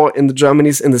therefore, in the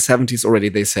 70s already,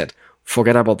 they said,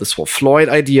 forget about this whole fluoride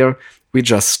idea. We're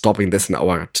just stopping this in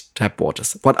our tap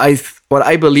waters. What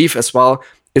I believe as well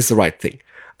is the right thing.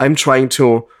 I'm trying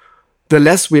to. The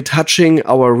less we're touching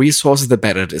our resources, the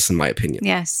better it is, in my opinion.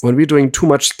 Yes. When we're doing too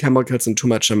much chemicals,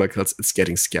 it's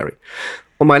getting scary.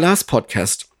 On my last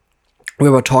podcast, we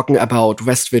were talking about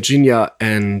West Virginia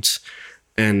and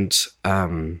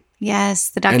Yes,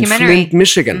 the and documentary. Flint,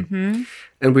 Michigan.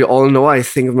 And we all know, I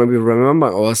think, when we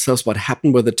remember ourselves what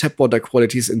happened with the tap water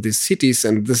qualities in these cities,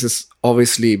 and this is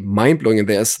obviously mind-blowing. And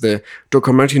there's the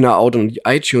documentary now out on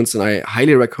iTunes, and I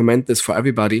highly recommend this for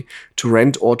everybody to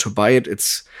rent or to buy it.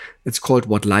 It's called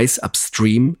What Lies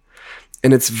Upstream,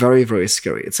 and it's very, very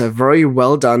scary. It's a very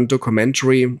well-done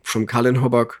documentary from Colin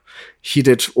Hobok. He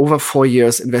did over 4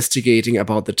 years investigating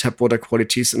about the tap water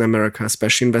qualities in America,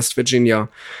 especially in West Virginia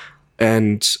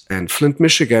and Flint,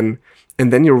 Michigan.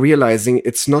 And then you're realizing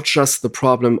it's not just the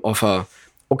problem of a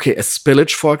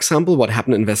spillage, for example, what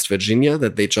happened in West Virginia,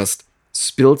 that they just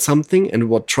spilled something and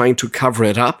were trying to cover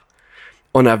it up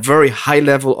on a very high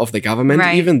level of the government.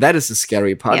 Right. Even that is the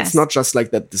scary part. Yes. It's not just like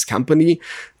that this company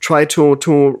tried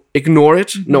to ignore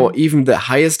it. No, even the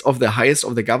highest of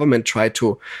the government tried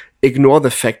to ignore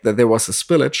the fact that there was a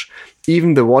spillage.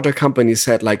 Even the water company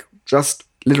said, like, just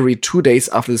literally 2 days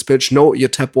after the spillage, no, your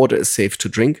tap water is safe to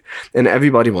drink. And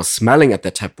everybody was smelling at the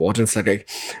tap water. It's like,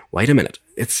 wait a minute,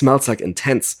 it smells like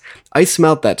intense. I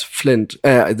smelled that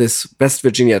this West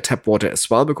Virginia tap water as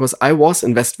well, because I was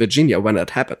in West Virginia when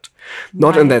it happened.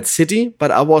 Not in that city,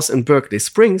 but I was in Berkeley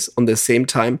Springs on the same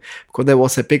time, because there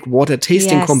was a big water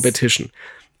tasting competition.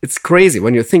 It's crazy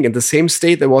when you think in the same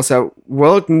state there was a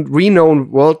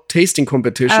renowned world tasting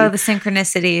competition. Oh, the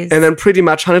synchronicities. And then pretty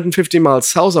much 150 miles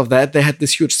south of that, they had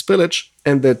this huge spillage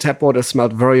and the tap water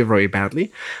smelled very, very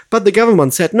badly. But the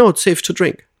government said, no, it's safe to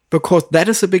drink, because that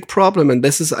is a big problem. And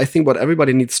this is, I think, what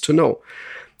everybody needs to know.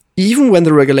 Even when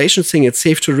the regulations saying it's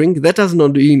safe to drink, that does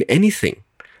not mean anything,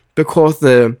 because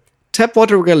the tap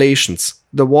water regulations,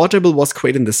 the water bill was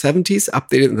created in the 70s,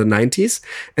 updated in the 90s,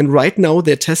 and right now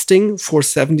they're testing for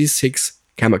 76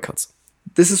 chemicals.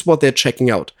 This is what they're checking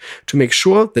out to make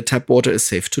sure the tap water is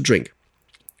safe to drink.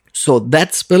 So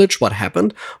that spillage, what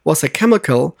happened, was a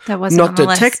chemical that wasn't not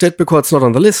detected because it's not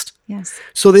on the list. Yes.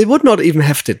 So they would not even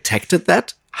have detected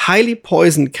that highly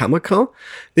poisoned chemical.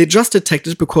 They just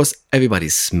detected it because everybody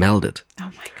smelled it. Oh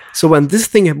my God. So when this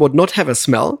thing would not have a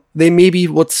smell, they maybe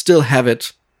would still have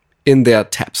it in their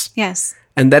taps. Yes.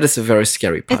 And that is a very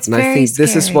scary part. It's and I think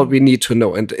this is what we need to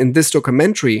know. And in this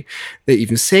documentary, they're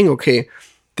even saying, okay,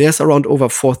 there's around over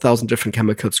 4,000 different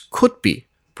chemicals could be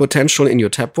potential in your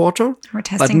tap water,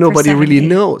 but nobody really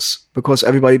knows, because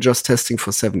everybody just testing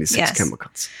for 76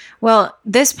 chemicals. Well,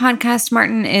 this podcast,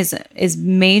 Martin, is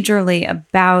majorly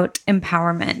about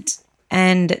empowerment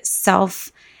and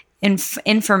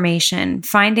information,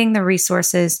 finding the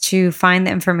resources to find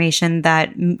the information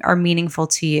that are meaningful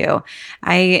to you.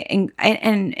 And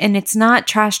it's not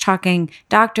trash talking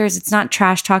doctors. It's not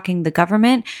trash talking the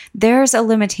government. There's a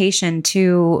limitation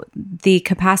to the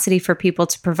capacity for people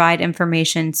to provide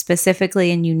information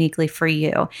specifically and uniquely for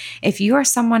you. If you are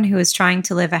someone who is trying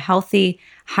to live a healthy,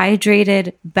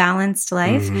 hydrated, balanced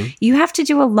life, you have to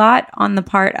do a lot on the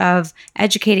part of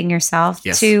educating yourself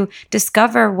to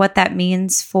discover what that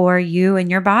means for you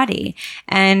and your body.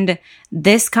 And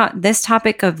this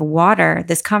topic of water,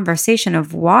 this conversation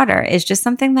of water, is just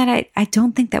something that I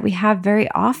don't think that we have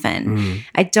very often.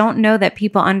 I don't know that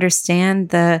people understand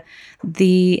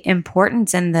the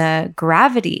importance and the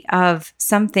gravity of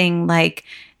something like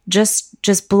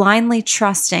just blindly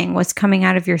trusting what's coming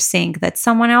out of your sink, that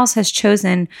someone else has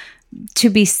chosen to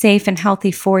be safe and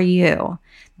healthy for you.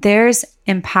 There's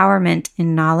empowerment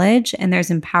in knowledge, and there's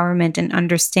empowerment in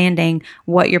understanding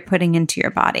what you're putting into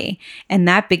your body. And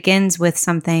that begins with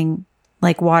something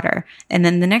like water. And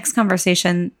then the next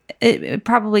conversation, it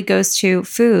probably goes to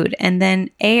food and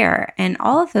then air and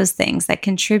all of those things that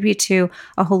contribute to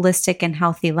a holistic and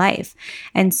healthy life.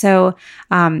 And so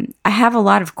I have a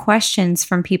lot of questions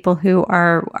from people who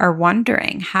are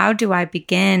wondering, how do I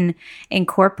begin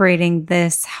incorporating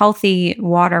this healthy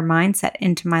water mindset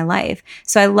into my life?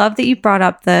 So I love that you brought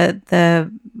up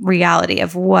the reality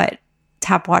of what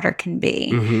tap water can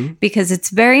be, because it's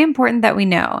very important that we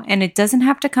know. And it doesn't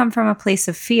have to come from a place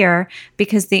of fear,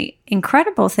 because the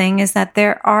incredible thing is that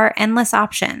there are endless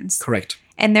options. Correct.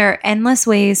 And there are endless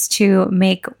ways to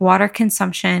make water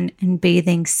consumption and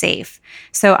bathing safe.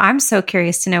 So I'm so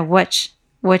curious to know which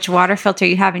water filter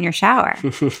you have in your shower.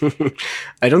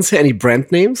 I don't say any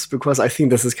brand names because I think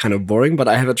this is kind of boring, but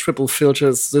I have a triple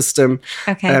filter system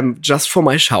just for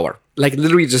my shower. Like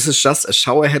literally, this is just a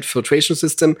shower head filtration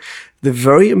system. The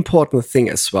very important thing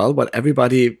as well, what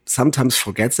everybody sometimes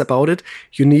forgets about it,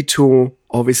 you need to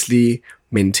obviously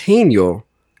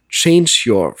change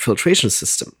your filtration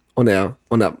system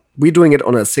we're doing it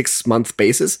on a 6-month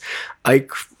basis. I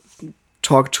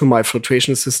talk to my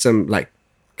filtration system like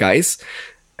guys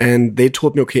And they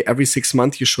told me, okay, every 6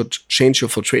 months you should change your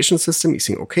filtration system. You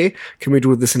think, okay, can we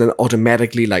do this in an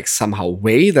automatically like somehow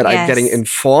way that I'm getting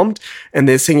informed? And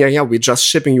they're saying, yeah, we're just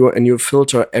shipping you a new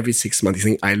filter every 6 months. You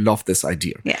think, I love this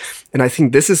idea. Yes. And I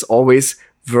think this is always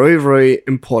very, very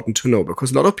important to know,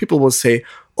 because a lot of people will say,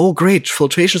 oh, great,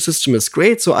 filtration system is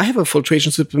great. So I have a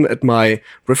filtration system at my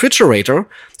refrigerator,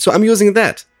 so I'm using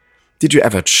that. Did you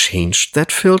ever change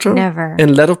that filter? Never.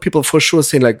 And a lot of people for sure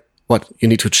say like, what, you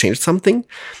need to change something?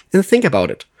 And think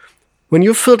about it. When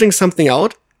you're filtering something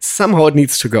out, somehow it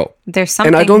needs to go. There's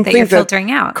something that you're filtering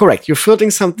out. Correct. You're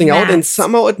filtering something out and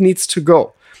somehow it needs to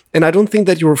go. And I don't think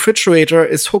that your refrigerator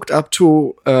is hooked up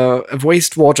to a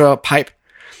wastewater pipe.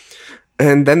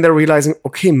 And then they're realizing,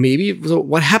 okay, maybe so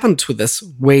what happened to this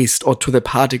waste or to the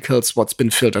particles, what's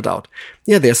been filtered out?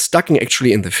 Yeah, they're stuck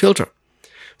actually in the filter.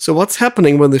 So what's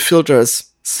happening when the filter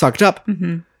is sucked up?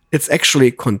 Mm-hmm. It's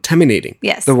actually contaminating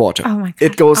the water. Oh my God.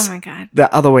 It goes the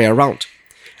other way around.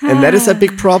 And that is a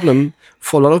big problem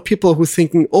for a lot of people who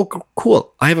thinking, oh,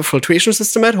 cool, I have a filtration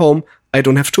system at home. I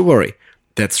don't have to worry.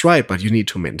 That's right, but you need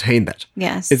to maintain that.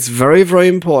 Yes. It's very, very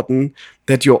important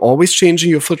that you're always changing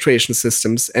your filtration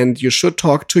systems, and you should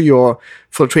talk to your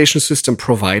filtration system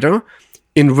provider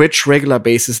in which regular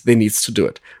basis they needs to do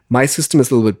it. My system is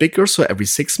a little bit bigger, so every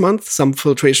 6 months. Some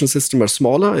filtration systems are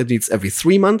smaller. It needs every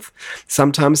 3 months.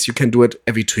 Sometimes you can do it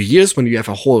every 2 years when you have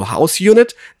a whole house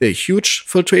unit. They're huge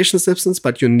filtration systems,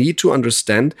 but you need to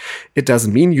understand it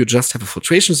doesn't mean you just have a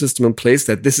filtration system in place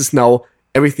that this is now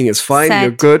everything is fine, set,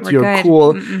 you're good, you're good.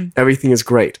 cool, everything is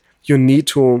great. You need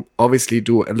to obviously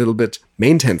do a little bit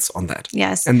maintenance on that.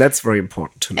 Yes. And that's very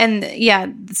important to me. And yeah,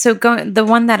 so the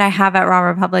one that I have at Raw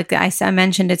Republic, I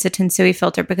mentioned it's a Tensui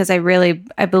filter because I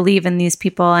believe in these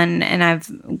people and I've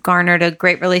garnered a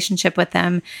great relationship with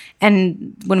them.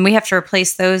 And when we have to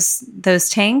replace those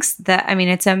tanks,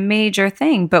 it's a major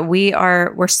thing, but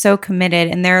we're so committed,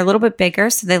 and they're a little bit bigger,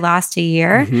 so they last a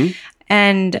year. Mm-hmm.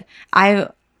 And I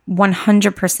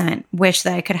 100% wish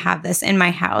that I could have this in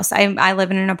my house. I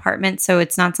live in an apartment, so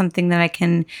it's not something that I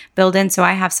can build in. So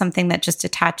I have something that just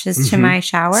attaches to my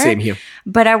shower. Same here.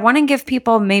 But I want to give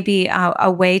people maybe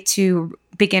a way to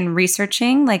begin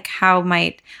researching, like how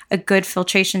might a good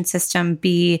filtration system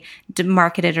be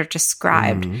marketed or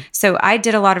described. Mm-hmm. So I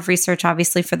did a lot of research,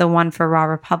 obviously, for the one for Raw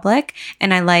Republic,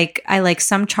 and I like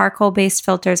some charcoal-based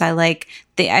filters. I like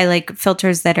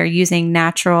filters that are using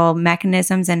natural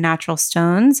mechanisms and natural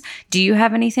stones. Do you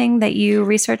have anything that you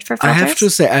research for filters? I have to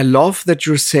say, I love that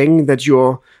you're saying that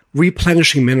you're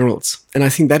replenishing minerals, and I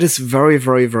think that is very,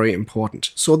 very, very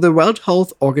important. So the World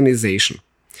Health Organization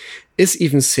is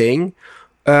even saying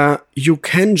you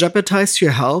can jeopardize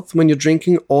your health when you're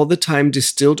drinking all the time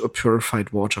distilled or purified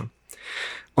water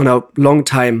on a long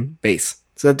time base.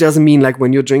 So that doesn't mean like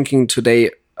when you're drinking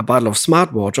today a bottle of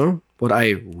Smart Water, what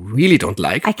I really don't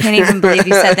like. I can't even believe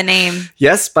you said the name.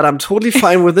 Yes, but I'm totally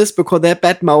fine with this because they're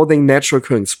bad-mouthing natural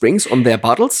occurring springs on their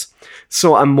bottles.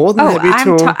 So I'm more than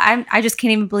happy I just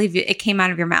can't even believe it came out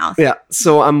of your mouth. Yeah,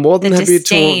 so I'm more than happy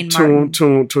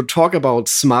to talk about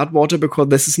Smart Water, because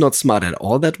this is not smart at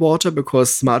all, that water,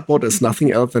 because Smart Water is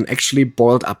nothing else than actually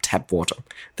boiled up tap water.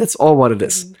 That's all what it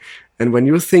is. Mm-hmm. And when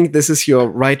you think this is your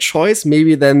right choice,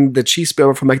 maybe then the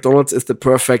cheeseburger from McDonald's is the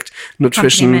perfect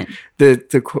nutrition,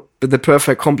 the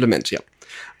perfect complement. Yeah.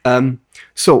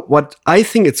 So what I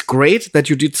think it's great that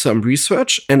you did some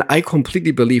research, and I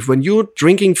completely believe when you're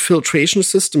drinking filtration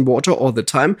system water all the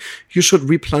time, you should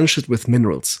replenish it with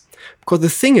minerals. Because the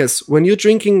thing is, when you're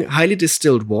drinking highly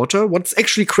distilled water, what's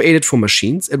actually created for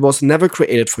machines, it was never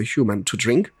created for human to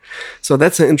drink. So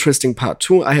that's an interesting part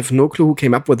too. I have no clue who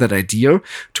came up with that idea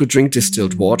to drink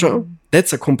distilled water.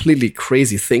 That's a completely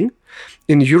crazy thing.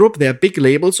 In Europe, there are big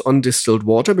labels on distilled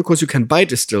water because you can buy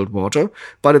distilled water,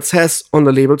 but it says on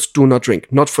the labels, do not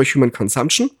drink, not for human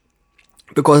consumption,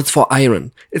 because it's for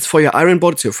iron. It's for your iron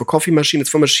board, it's for coffee machine, it's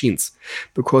for machines.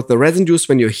 Because the residues,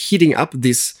 when you're heating up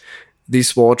these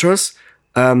waters,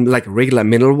 like regular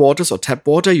mineral waters or tap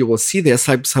water, you will see there's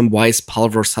like some white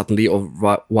pulver suddenly or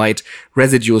white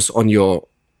residues on your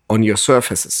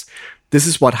surfaces. This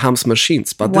is what harms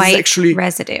machines, but white this is actually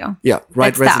residue. Yeah,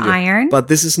 white residue. The iron. But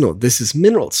this is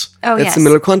minerals. Oh, that's yes. the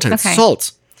mineral content, okay.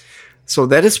 Salts. So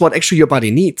that is what actually your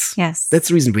body needs. Yes. That's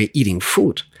the reason we're eating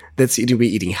food. That's the reason we're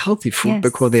eating healthy food, yes.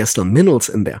 because there are still minerals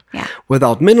in there. Yeah.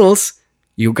 Without minerals,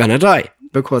 you're gonna die,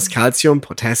 because calcium,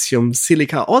 potassium,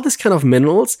 silica, all this kind of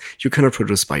minerals you cannot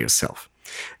produce by yourself.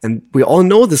 And we all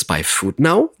know this by food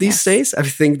now these days. I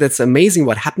think that's amazing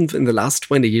what happened in the last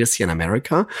 20 years here in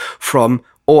America, from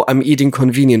I'm eating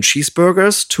convenient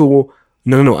cheeseburgers to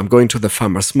No, I'm going to the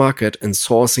farmer's market and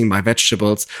sourcing my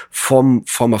vegetables from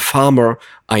a farmer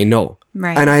I know.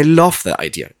 Right. And I love the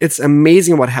idea. It's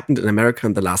amazing what happened in America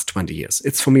in the last 20 years.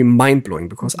 It's for me mind-blowing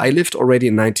because I lived already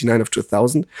in 99 of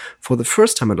 2000 for the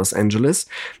first time in Los Angeles,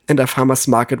 and a farmer's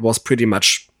market was pretty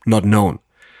much not known.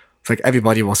 It's like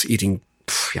everybody was eating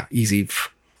easy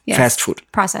fast food.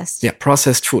 Processed. Yeah,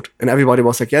 processed food. And everybody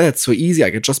was like, yeah, that's so easy.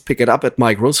 I could just pick it up at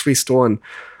my grocery store and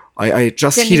I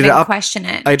just Didn't heat it even up. question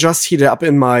it. I just heat it up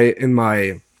in my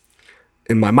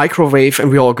microwave and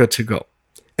we're all good to go.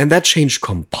 And that changed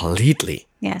completely,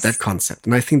 Yes. that concept.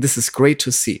 And I think this is great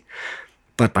to see.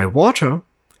 But by water,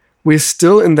 we're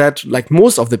still in that, like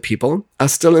most of the people are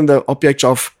still in the object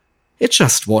of, it's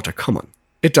just water, come on.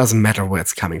 It doesn't matter where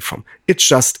it's coming from. It's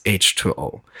just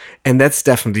H2O. And that's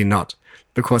definitely not.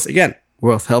 Because again,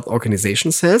 World Health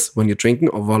Organization says when you're drinking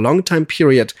over a long time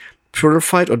period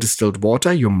purified or distilled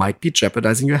water, you might be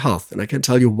jeopardizing your health. And I can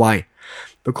tell you why.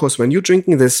 Because when you're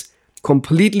drinking this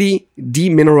completely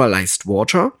demineralized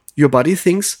water, your body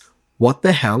thinks, what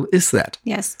the hell is that?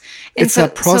 Yes. And It's a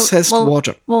processed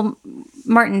water. Well,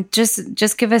 Martin,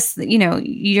 just give us,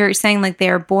 you're saying like they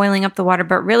are boiling up the water,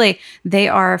 but really they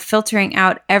are filtering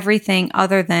out everything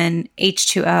other than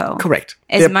H2O. Correct.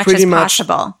 As They're much pretty as much-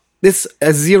 possible. This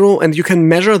a zero, and you can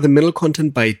measure the mineral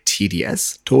content by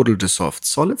TDS, total dissolved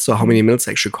solid, so how many minerals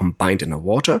are actually combined in a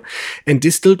water. And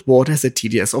distilled water has a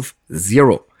TDS of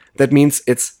 0. That means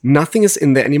nothing is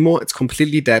in there anymore. It's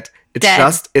completely dead.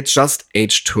 It's just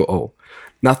H2O.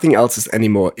 Nothing else is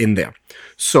anymore in there.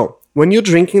 So when you're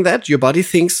drinking that, your body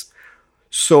thinks,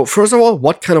 so first of all,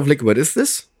 what kind of liquid is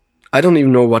this? I don't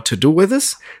even know what to do with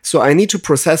this. So I need to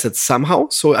process it somehow.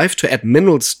 So I have to add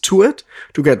minerals to it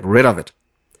to get rid of it.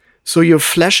 So you're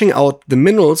fleshing out the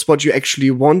minerals, what you actually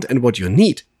want and what you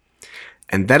need.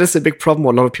 And that is a big problem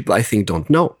what a lot of people, I think, don't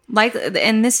know.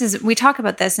 And we talk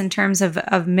about this in terms of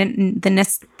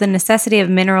the necessity of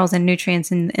minerals and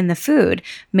nutrients in the food,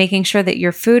 making sure that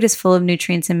your food is full of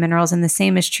nutrients and minerals. And the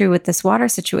same is true with this water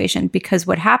situation, because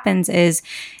what happens is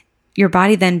your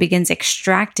body then begins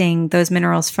extracting those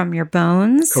minerals from your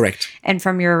bones. Correct. And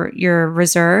from your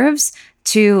reserves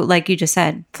to, like you just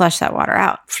said, flush that water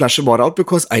out. Flush the water out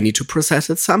because I need to process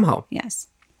it somehow. Yes.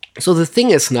 So the thing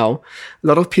is now, a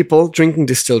lot of people drinking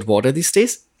distilled water these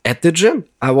days at the gym.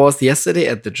 I was yesterday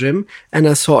at the gym and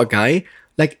I saw a guy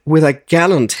like with a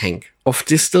gallon tank of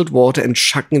distilled water and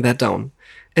chucking that down.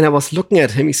 And I was looking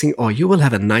at him, he's saying, oh, you will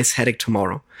have a nice headache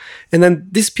tomorrow. And then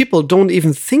these people don't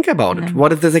even think about it,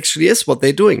 what this actually is, what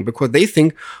they're doing, because they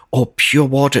think, oh, pure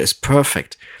water is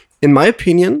perfect. In my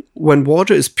opinion, when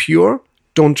water is pure,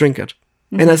 don't drink it.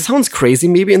 And that sounds crazy.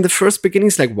 Maybe in the first beginning,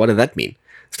 it's like, what does that mean?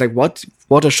 It's like, what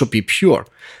water should be pure?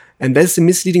 And that's a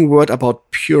misleading word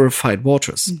about purified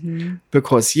waters.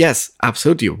 Because yes,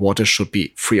 absolutely, water should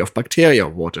be free of bacteria.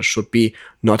 Water should be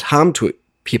not harm to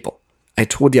people. I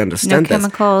totally understand that. No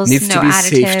chemicals, needs no to be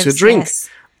additives, safe to drink. yes.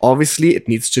 Obviously, it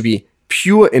needs to be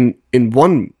pure in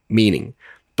one meaning.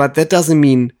 But that doesn't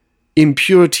mean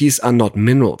impurities are not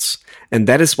minerals. And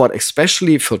that is what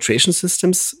especially filtration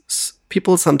systems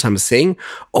people sometimes saying,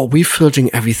 oh, we're filtering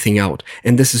everything out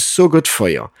and this is so good for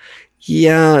you.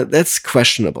 Yeah, that's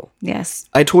questionable. Yes.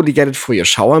 I totally get it for your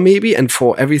shower maybe and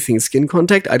for everything skin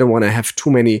contact. I don't want to have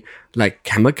too many like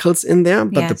chemicals in there.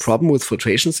 But the Yes. problem with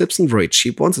filtration systems, very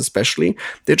cheap ones especially,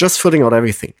 they're just filtering out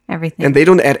everything. Everything. And they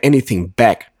don't add anything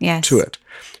back Yes. to it.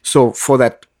 So for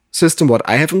that system, what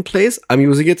I have in place, I'm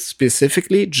using it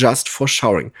specifically just for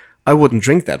showering. I wouldn't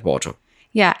drink that water.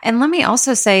 Yeah. And let me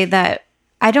also say that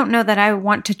I don't know that I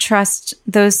want to trust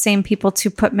those same people to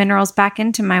put minerals back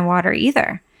into my water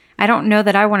either. I don't know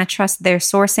that I want to trust their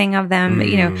sourcing of them.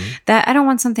 That I don't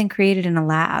want something created in a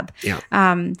lab. Yeah.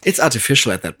 It's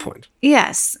artificial at that point.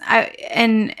 Yes.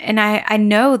 I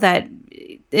know that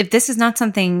if this is not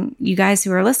something you guys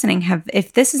who are listening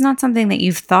if this is not something that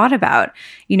you've thought about,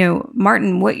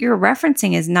 Martin, what you're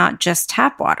referencing is not just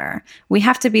tap water. We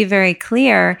have to be very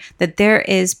clear that there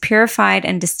is purified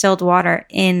and distilled water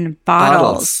in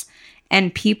bottles.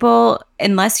 And people,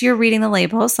 unless you're reading the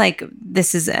labels, like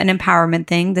this is an empowerment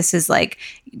thing, this is like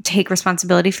take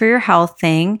responsibility for your health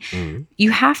thing.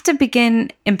 You have to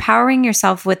begin empowering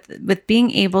yourself with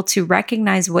being able to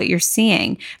recognize what you're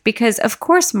seeing. Because of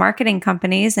course, marketing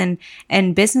companies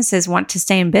and businesses want to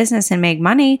stay in business and make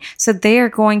money. So they are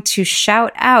going to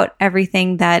shout out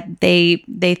everything that they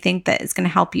think that is going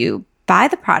to help you buy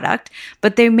the product,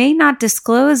 but they may not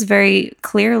disclose very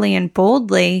clearly and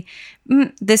boldly,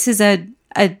 this is a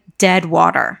dead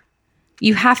water.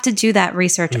 You have to do that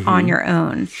research on your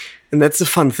own. And that's a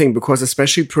fun thing because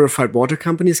especially purified water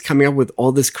companies coming up with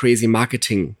all this crazy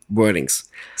marketing wordings.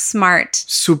 Smart.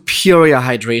 Superior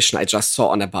hydration, I just saw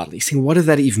on a bottle. You think, what does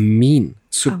that even mean?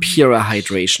 Superior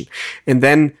hydration. And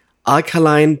then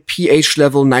alkaline pH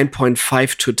level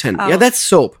 9.5 to 10. Yeah, that's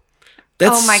soap.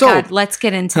 That's oh my soap. God, let's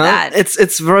get into that.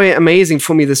 It's very amazing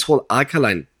for me, this whole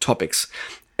alkaline topics.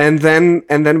 And then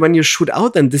when you shoot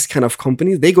out then this kind of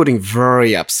company, they're getting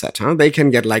very upset. They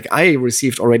can get like, I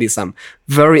received already some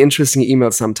very interesting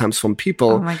emails sometimes from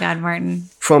people. Oh my God, Martin.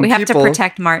 We have to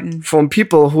protect Martin. From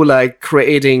people who like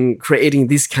creating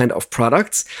these kind of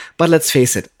products. But let's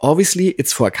face it, obviously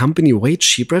it's for a company way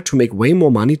cheaper to make way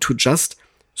more money to just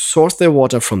source their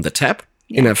water from the tap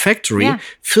in a factory,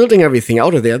 filtering everything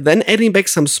out of there, then adding back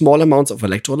some small amounts of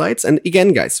electrolytes. And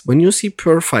again, guys, when you see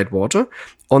purified water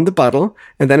on the bottle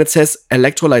and then it says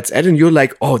electrolytes added, and you're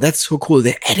like, oh, that's so cool.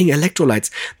 They're adding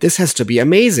electrolytes. This has to be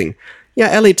amazing.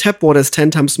 Yeah, LA tap water has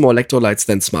 10 times more electrolytes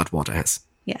than smart water has.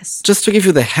 Yes. Just to give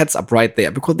you the heads up right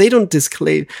there, because they don't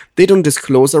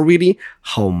disclose really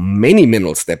how many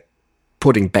minerals they're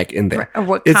putting back in there. Or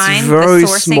what it's kind, very the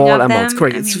sourcing small of amounts. them?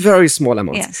 Correct. It's very small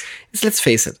amounts. Yes. Let's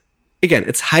face it. Again,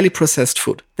 it's highly processed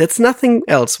food. That's nothing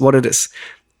else what it is.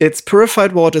 It's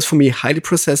purified water is for me highly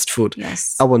processed food.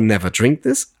 Yes. I will never drink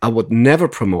this. I would never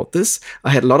promote this. I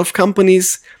had a lot of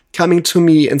companies coming to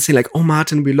me and saying like, oh,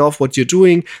 Martin, we love what you're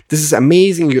doing. This is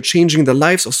amazing. You're changing the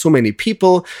lives of so many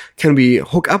people. Can we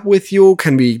hook up with you?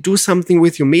 Can we do something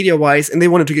with you media-wise? And they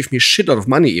wanted to give me a shitload of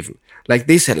money even. Like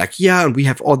they said like, yeah, and we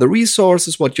have all the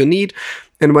resources, what you need.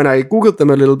 And when I Googled them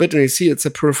a little bit and I see it's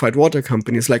a purified water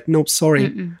company, it's like, nope,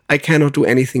 sorry, I cannot do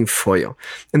anything for you.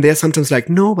 And they're sometimes like,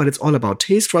 no, but it's all about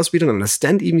taste for us. We don't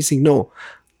understand. Even saying, no,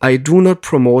 I do not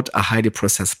promote a highly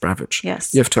processed beverage.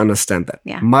 Yes. You have to understand that.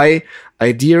 Yeah. My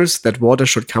idea is that water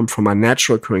should come from a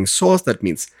natural occurring source. That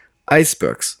means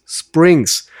icebergs,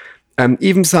 springs,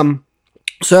 even some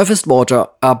surfaced water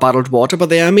are bottled water, but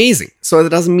they are amazing. So it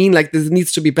doesn't mean like this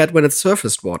needs to be bad when it's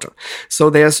surfaced water.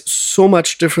 So there's so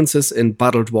much differences in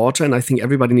bottled water. And I think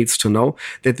everybody needs to know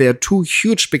that there are two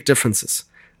huge big differences.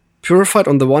 Purified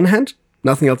on the one hand,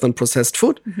 nothing else than processed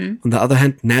food. On the other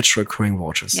hand, natural occurring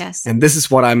waters. Yes. And this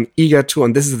is what I'm eager to,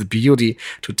 and this is the beauty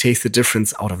to taste the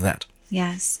difference out of that.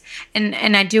 Yes.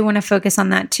 And I do want to focus on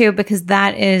that too, because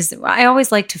that is, I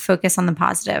always like to focus on the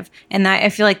positive. And that, I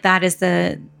feel like that is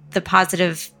the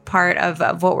positive part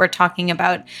of what we're talking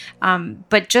about.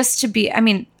 But just to be, I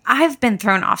mean, I've been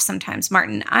thrown off sometimes,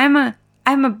 Martin. I'm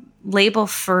a label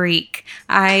freak.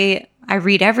 I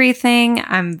read everything.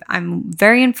 I'm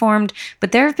very informed,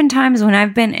 but there have been times when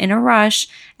I've been in a rush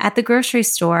at the grocery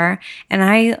store and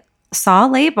I saw a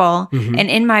label and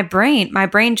in my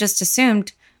brain just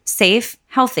assumed safe,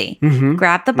 healthy.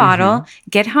 Grab the bottle,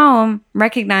 get home,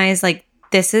 recognize like,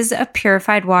 this is a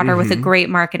purified water with a great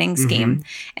marketing scheme.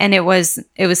 And it was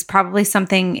probably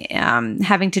something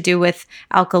having to do with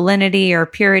alkalinity or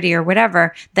purity or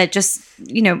whatever that just,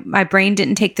 my brain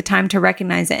didn't take the time to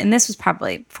recognize it. And this was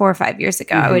probably 4 or 5 years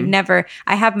ago.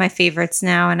 I have my favorites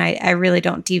now and I really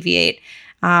don't deviate.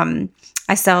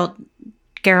 I sell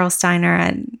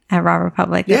Gerolsteiner at Raw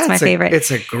Republic. That's my favorite.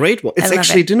 It's a great one. It's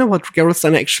actually, do you know what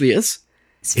Gerolsteiner actually is?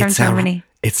 It's from Germany.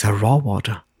 It's a raw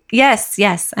water. Yes,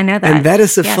 I know that. And that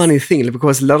is a funny thing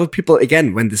because a lot of people,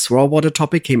 again, when this raw water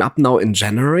topic came up now in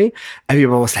January,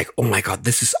 everyone was like, oh my God,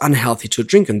 this is unhealthy to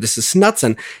drink and this is nuts.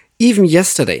 And even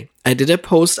yesterday, I did a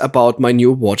post about my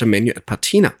new water menu at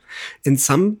Patina. And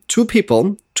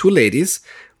two ladies,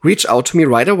 reached out to me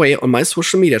right away on my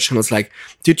social media channels like,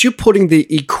 did you put in the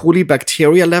E. coli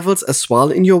bacteria levels as well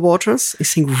in your waters? I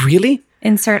think, really?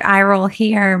 Insert eye roll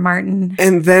here, Martin.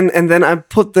 And then I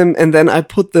put them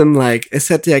like, I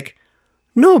said like,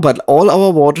 no, but all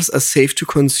our waters are safe to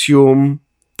consume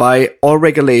by all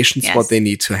regulations, what they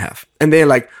need to have. And they're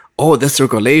like, oh, there's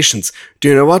regulations. Do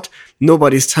you know what?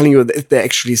 Nobody's telling you that they're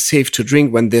actually safe to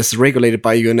drink when they're regulated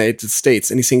by the United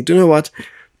States. And he's saying, do you know what?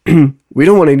 We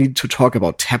don't want to need to talk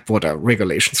about tap water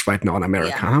regulations right now in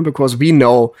America, because we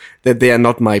know that they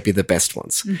might be the best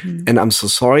ones. And I'm so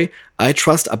sorry. I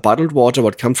trust a bottled water,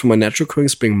 what comes from a natural occurring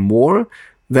spring, more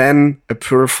than a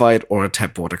purified or a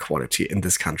tap water quality in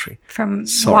this country. From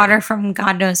water from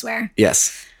God knows where.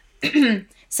 Yes.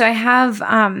 So I have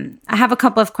a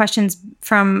couple of questions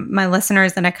from my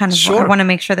listeners that I kind of want to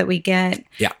make sure that we get.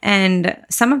 Yeah. And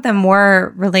some of them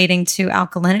were relating to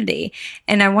alkalinity.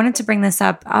 And I wanted to bring this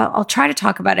up. I'll try to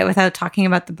talk about it without talking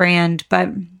about the brand, but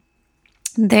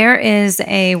there is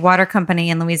a water company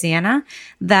in Louisiana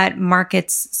that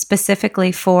markets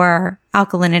specifically for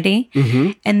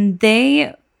alkalinity. And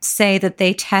they say that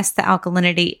they test the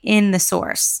alkalinity in the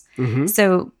source.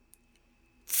 So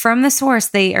from the source,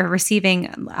 they are receiving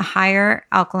a higher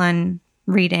alkaline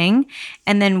reading.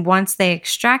 And then once they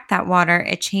extract that water,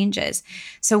 it changes.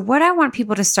 So what I want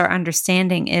people to start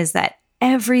understanding is that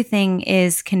everything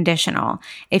is conditional.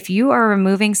 If you are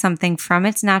removing something from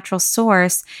its natural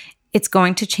source, it's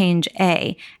going to change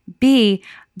A. B,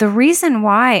 the reason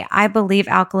why I believe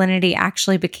alkalinity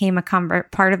actually became a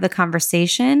part of the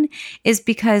conversation is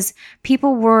because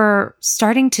people were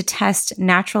starting to test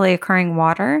naturally occurring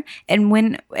water.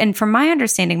 And from my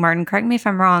understanding, Martin, correct me if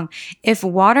I'm wrong, if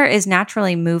water is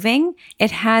naturally moving,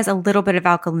 it has a little bit of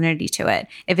alkalinity to it.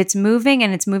 If it's moving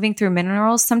and it's moving through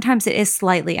minerals, sometimes it is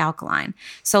slightly alkaline.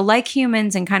 So like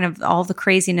humans and kind of all the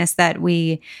craziness that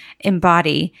we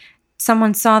embody,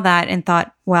 someone saw that and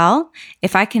thought, well,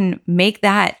 if I can make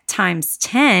that times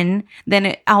 10,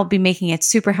 then I'll be making it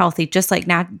super healthy, just like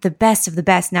the best of the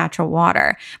best natural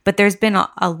water. But there's been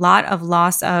a lot of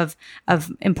loss of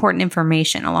important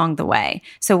information along the way.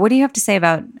 So what do you have to say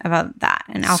about that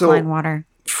and alkaline water?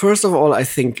 First of all, I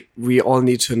think we all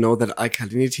need to know that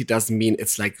alkalinity doesn't mean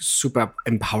it's like super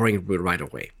empowering right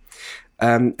away.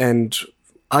 And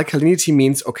alkalinity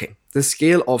means, okay, the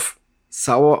scale of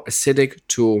sour, acidic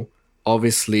to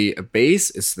obviously a base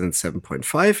is then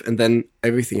 7.5, and then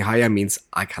everything higher means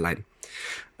alkaline.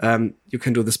 You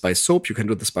can do this by soap, you can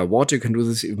do this by water, you can do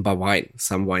this even by wine.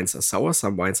 Some wines are sour,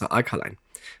 some wines are alkaline.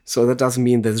 So that doesn't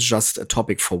mean that it's just a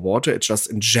topic for water, it's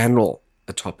just in general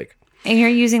a topic. And you're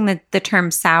using the term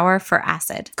sour for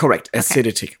acid. Correct,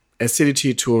 acidity.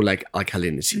 Acidity to like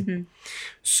alkalinity. Mm-hmm.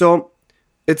 So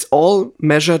it's all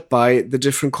measured by the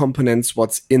different components,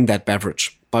 what's in that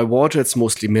beverage. By water, it's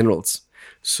mostly minerals.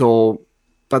 So,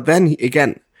 but then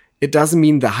again, it doesn't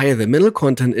mean the higher the mineral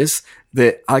content is,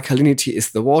 the alkalinity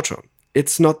is the water.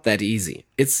 It's not that easy.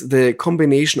 It's the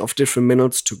combination of different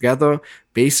minerals together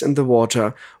based in the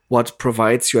water what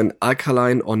provides you an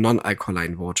alkaline or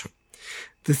non-alkaline water.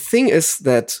 The thing is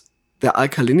that the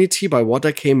alkalinity by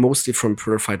water came mostly from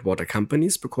purified water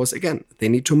companies because, again, they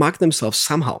need to mark themselves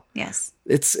somehow. Yes.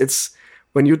 It's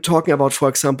when you're talking about, for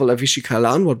example, a Vichy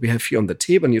Kalan, what we have here on the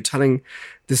table, and you're telling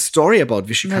the story about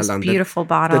Vichy Kalan. Beautiful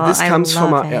bottle. That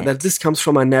this comes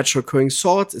from a natural occurring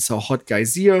source. It's a hot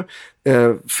geyser,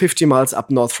 50 miles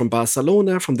up north from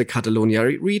Barcelona, from the Catalonia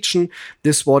region.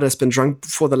 This water has been drunk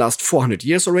for the last 400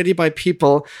 years already by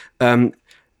people.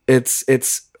 It's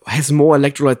has more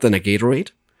electrolyte than a Gatorade.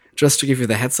 Just to give you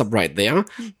the heads up right there.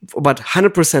 But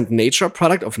 100% nature,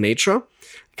 product of nature.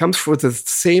 Comes with the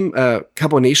same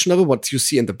carbonation level, what you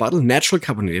see in the bottle, natural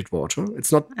carbonated water.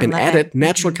 It's not been added,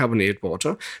 natural carbonated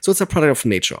water. So it's a product of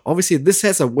nature. Obviously, this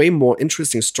has a way more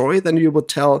interesting story than you would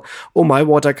tell, oh, my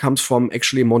water comes from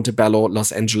actually Montebello,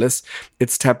 Los Angeles.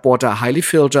 It's tap water, highly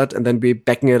filtered, and then we're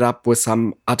backing it up with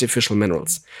some artificial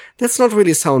minerals. That's not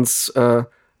really sounds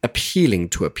appealing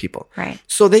to a people. Right.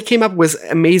 So they came up with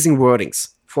amazing wordings.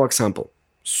 For example,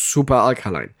 super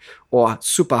alkaline or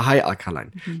super high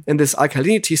alkaline. Mm-hmm. And this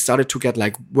alkalinity started to get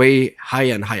like way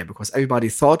higher and higher because everybody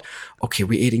thought, okay,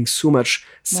 we're eating so much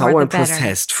sour and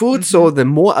processed food. Mm-hmm. So the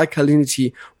more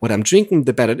alkalinity what I'm drinking,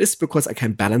 the better it is because I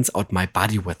can balance out my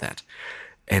body with that.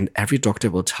 And every doctor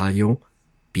will tell you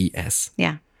BS.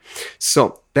 Yeah.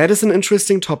 So that is an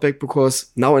interesting topic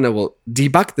because now, and I will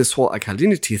debug this whole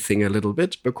alkalinity thing a little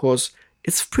bit because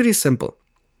it's pretty simple.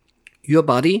 Your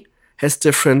body has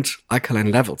different alkaline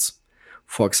levels.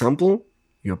 For example,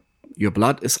 your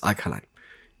blood is alkaline.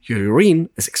 Your urine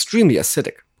is extremely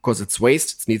acidic because it's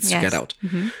waste, it needs to get out.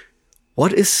 Mm-hmm.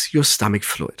 What is your stomach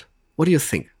fluid? What do you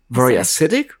think? Very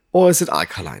acidic or is it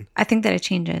alkaline? I think that it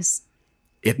changes.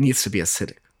 It needs to be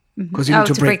acidic. Because you need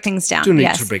to break things down. You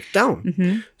need to break down.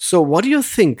 Mm-hmm. So what do you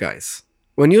think, guys?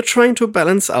 When you're trying to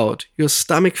balance out your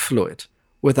stomach fluid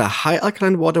with a high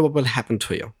alkaline water, what will happen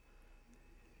to you?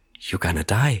 You're gonna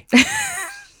die.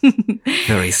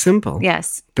 Very simple.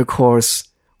 Yes. Because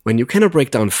when you cannot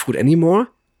break down food anymore,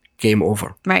 game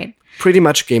over. Right. Pretty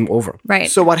much game over.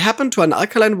 Right. So what happened to an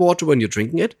alkaline water when you're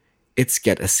drinking it? It's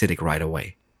get acidic right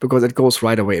away. Because it goes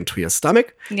right away into your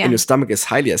stomach. Yeah. And your stomach is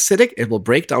highly acidic. It will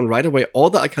break down right away all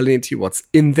the alkalinity, what's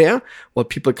in there, what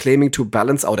people claiming to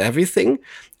balance out everything.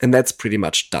 And that's pretty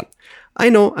much done. I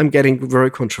know I'm getting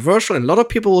very controversial, and a lot of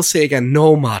people will say again,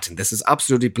 no, Martin, this is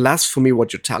absolutely blasphemy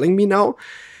what you're telling me now.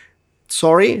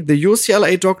 Sorry, the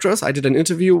UCLA doctors, I did an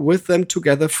interview with them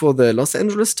together for the Los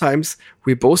Angeles Times.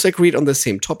 We both agreed on the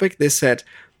same topic. They said,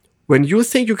 when you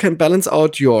think you can balance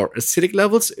out your acidic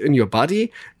levels in your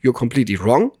body, you're completely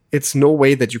wrong. It's no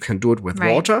way that you can do it with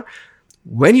water.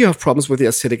 When you have problems with the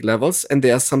acidic levels and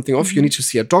there's something off, you need to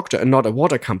see a doctor and not a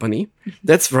water company.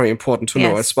 That's very important to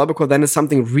know as well, because then there's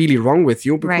something really wrong with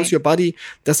you, because your body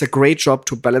does a great job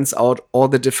to balance out all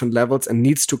the different levels and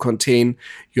needs to contain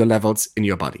your levels in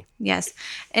your body. Yes.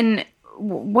 And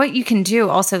what you can do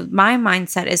also, my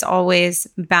mindset is always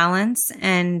balance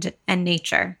and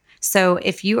nature. So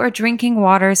if you are drinking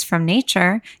waters from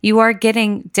nature, you are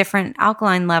getting different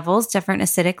alkaline levels, different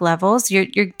acidic levels.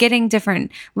 You're getting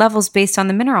different levels based on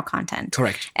the mineral content.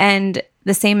 Correct. And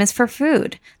the same is for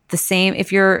food. The same,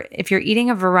 if you're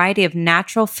eating a variety of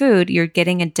natural food, you're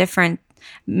getting a different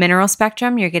mineral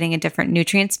spectrum, you're getting a different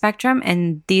nutrient spectrum.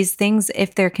 And these things,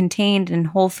 if they're contained in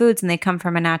whole foods and they come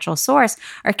from a natural source,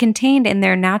 are contained in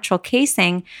their natural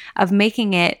casing of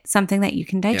making it something that you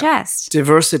can digest.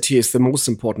 Diversity is the most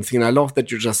important thing. And I love that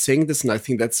you're just saying this. And I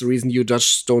think that's the reason you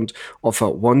just don't offer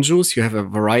one juice. You have a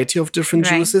variety of different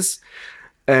juices.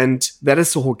 And that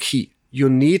is the whole key. You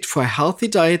need, for a healthy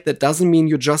diet, that doesn't mean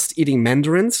you're just eating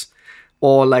mandarins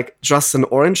or like just an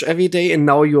orange every day, and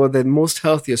now you're the most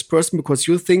healthiest person because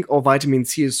you think, oh, vitamin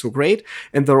C is so great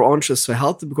and the orange is so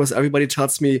healthy because everybody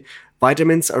tells me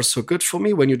vitamins are so good for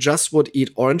me. When you just would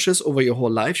eat oranges over your whole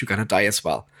life, you're going to die as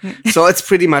well. So it's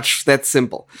pretty much that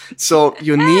simple. So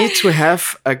you need to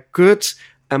have a good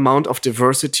amount of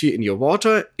diversity in your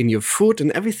water, in your food,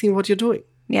 and everything what you're doing.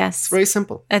 Yes. It's very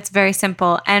simple. It's very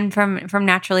simple. And from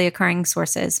naturally occurring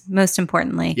sources, most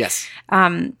importantly. Yes.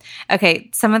 Okay.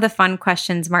 Some of the fun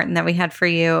questions, Martin, that we had for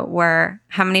you were,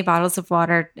 how many bottles of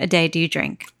water a day do you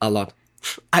drink? A lot.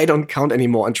 I don't count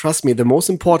anymore. And trust me, the most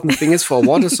important thing is for a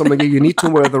water sommelier, you need to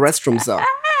know where the restrooms are.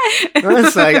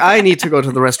 It's like, I need to go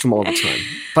to the restroom all the time.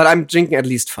 But I'm drinking at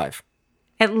least 5.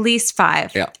 At least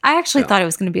 5. Yeah. I actually thought it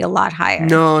was going to be a lot higher.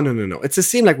 No. It's the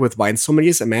same like with wine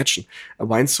sommeliers. Imagine a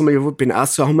wine sommelier would be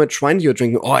asked, so how much wine you're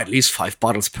drinking? Oh, at least 5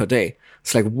 bottles per day.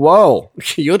 It's like, whoa,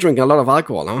 you're drinking a lot of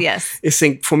alcohol, huh? Yes. I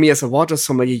think for me as a water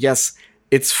sommelier, yes,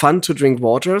 it's fun to drink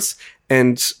waters.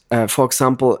 And for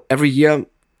example, every year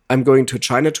I'm going to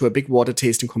China to a big water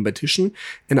tasting competition,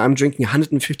 and I'm drinking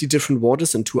 150 different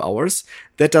waters in 2 hours.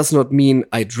 That does not mean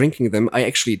I drinking them. I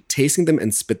actually tasting them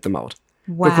and spit them out.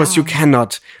 Wow. Because you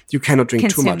cannot drink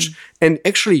too much. And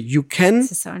actually you can,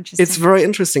 this is so interesting. It's very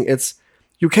interesting.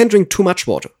 You can drink too much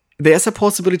water. There's a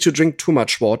possibility to drink too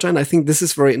much water. And I think this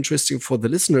is very interesting for the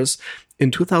listeners. In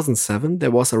 2007,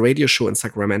 there was a radio show in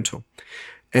Sacramento,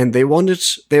 and they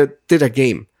did a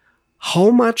game. How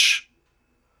much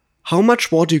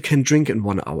water you can drink in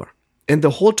 1 hour. And the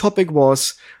whole topic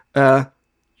was,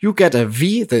 you get a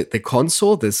V, the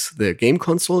console, the game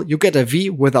console, you get a V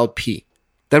without P.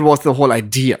 That was the whole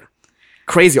idea.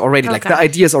 Crazy already. Oh, like God. The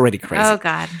idea is already crazy. Oh,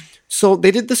 God. So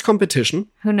they did this competition.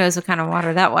 Who knows what kind of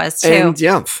water that was, too.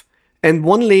 And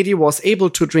one lady was able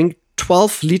to drink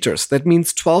 12 liters. That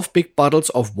means 12 big bottles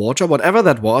of water, whatever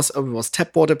that was. It was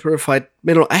tap water, purified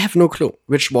mineral. I have no clue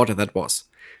which water that was.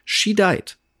 She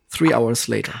died 3 hours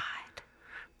later. God.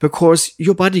 Because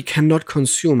your body cannot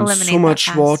consume so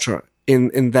much water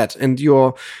in that. And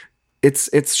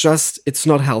it's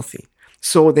not healthy.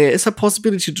 So there is a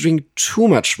possibility to drink too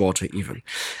much water even.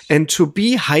 And to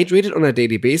be hydrated on a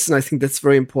daily basis, and I think that's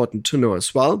very important to know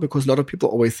as well, because a lot of people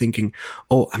are always thinking,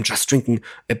 oh, I'm just drinking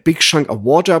a big chunk of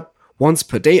water once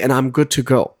per day and I'm good to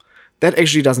go. That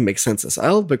actually doesn't make sense as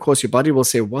well, because your body will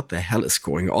say, what the hell is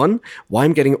going on? Why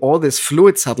I'm getting all this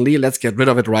fluid suddenly? Let's get rid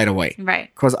of it right away.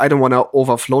 Right. Because I don't want to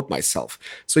overfloat myself.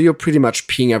 So you're pretty much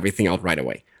peeing everything out right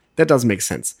away. That doesn't make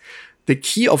sense. The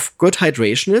key of good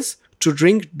hydration is to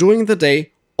drink during the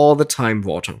day all the time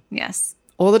water. Yes.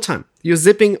 All the time. You're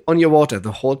zipping on your water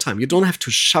the whole time. You don't have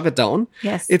to shove it down.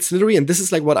 Yes. It's literally, and this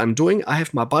is like what I'm doing. I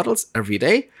have my bottles every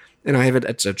day, and I have it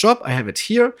at the job. I have it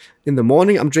here. In the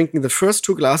morning, I'm drinking the first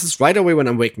 2 glasses right away when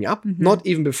I'm waking up. Mm-hmm. Not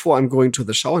even before I'm going to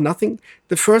the shower, nothing.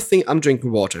 The first thing, I'm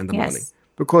drinking water in the morning.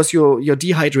 Because you're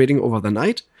dehydrating over the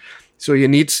night. So you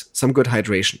need some good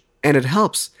hydration. And it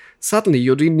helps. Suddenly,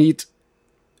 you don't need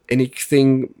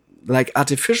anything like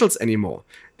artificials anymore.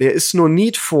 There is no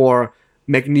need for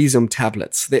magnesium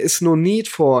tablets. There is no need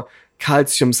for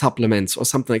calcium supplements or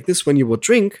something like this when you would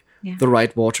drink the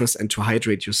right waters and to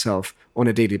hydrate yourself on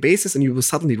a daily basis. And you will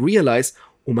suddenly realize,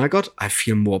 oh my God, I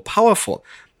feel more powerful.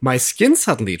 My skin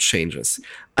suddenly changes.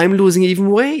 I'm losing even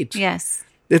weight. Yes.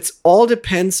 It all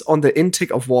depends on the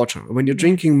intake of water. When you're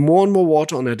drinking more and more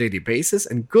water on a daily basis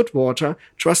and good water,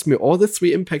 trust me, all the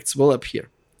 3 impacts will appear.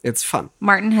 It's fun.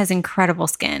 Martin has incredible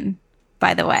skin,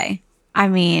 by the way. I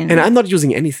mean... And I'm not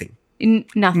using anything.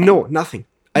 Nothing. No, nothing.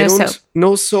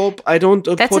 No soap. I don't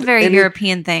That's put a very any,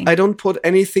 European thing. I don't put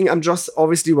anything. I'm just,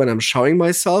 obviously, when I'm showering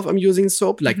myself, I'm using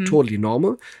soap, like totally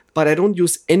normal. But I don't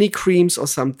use any creams or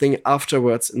something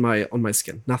afterwards on my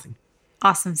skin. Nothing.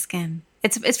 Awesome skin.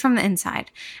 It's from the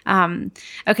inside.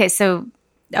 Okay, so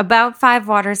about 5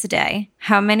 waters a day.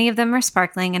 How many of them are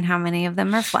sparkling and how many of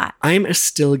them are flat? I'm a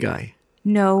still guy.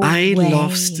 I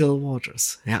love still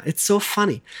waters. Yeah, it's so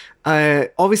funny.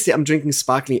 Obviously, I'm drinking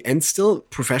sparkling and still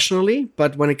professionally,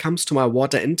 but when it comes to my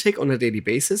water intake on a daily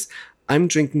basis, I'm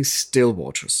drinking still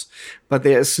waters. But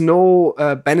there is no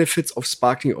benefits of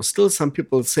sparkling or still. Some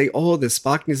people say, oh, the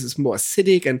sparkling is more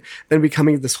acidic, and then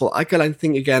becoming this whole alkaline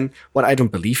thing again, what I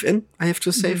don't believe in, I have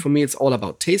to say. For me, it's all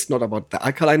about taste, not about the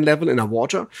alkaline level in a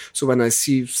water. So when I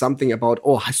see something about,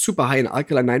 super high in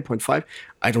alkaline, 9.5,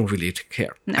 I don't really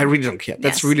care. No. I really don't care.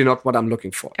 That's really not what I'm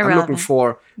looking for. Irrelevant. I'm looking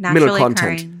for mineral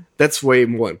content. That's way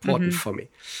more important for me.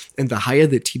 And the higher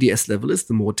the TDS level is,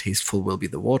 the more tasteful will be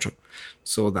the water.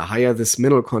 So the higher this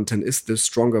mineral content is, the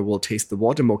stronger will taste the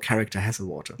water, more character has the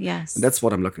water. Yes. And that's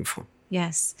what I'm looking for.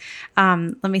 Yes.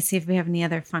 Let me see if we have any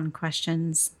other fun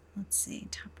questions. Let's see.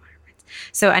 Top water brands.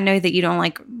 So I know that you don't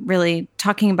like really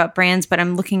talking about brands, but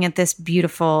I'm looking at this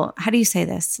beautiful, how do you say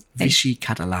this? Vichy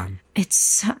Catalan.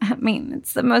 It's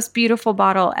the most beautiful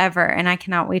bottle ever, and I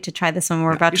cannot wait to try this one.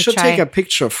 We're about to try. You should take a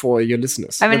picture for your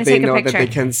listeners. I'm going to take a picture. That they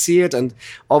can see it. And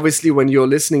obviously, when you're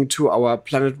listening to our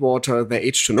Planet Water, the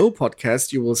H2O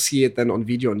podcast, you will see it then on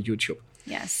video on YouTube.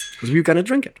 Yes. Because we're going to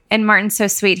drink it. And Martin's so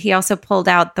sweet. He also pulled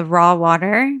out the raw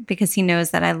water because he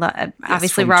knows that I love,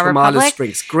 obviously, Raw Republic.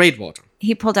 Springs. Great water.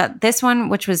 He pulled out this one,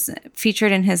 which was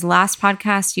featured in his last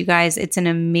podcast. You guys, it's an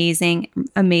amazing,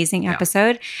 amazing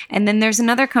episode. And then there's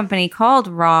another company called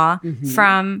Raw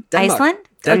from Denmark. Iceland?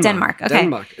 Denmark. Okay.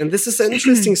 Denmark. And this is an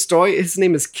interesting story. His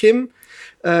name is Kim,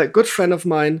 a good friend of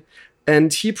mine.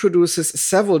 And he produces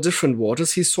several different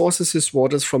waters. He sources his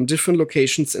waters from different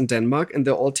locations in Denmark, and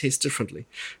they all taste differently.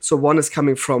 So one is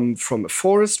coming from a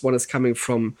forest, one is coming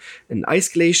from an ice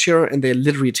glacier, and they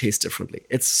literally taste differently.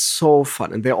 It's so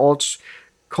fun. And they're all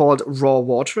called raw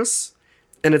waters.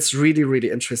 And it's really, really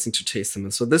interesting to taste them.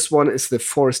 And so this one is the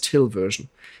Forest Hill version.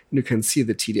 And you can see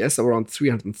the TDS around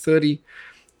 330.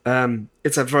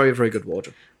 It's a very, very good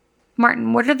water.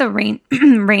 Martin, what are the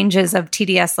ranges of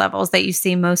TDS levels that you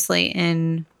see mostly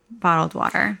in bottled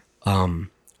water?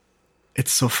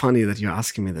 It's so funny that you're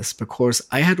asking me this because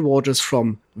I had waters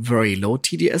from very low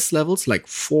TDS levels, like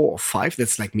 4 or 5.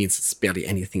 That's like means it's barely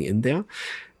anything in there.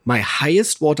 My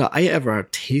highest water I ever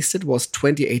tasted was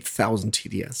 28,000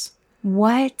 TDS.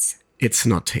 What? It's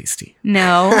not tasty.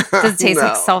 No. Does it taste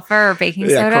like sulfur or baking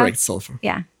soda? Yeah, correct, sulfur.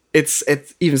 Yeah.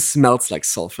 It even smells like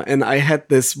sulfur. And I had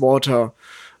this water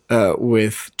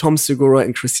with Tom Segura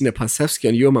and Christina Pasewski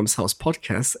on Your Mom's House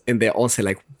podcast, and they all say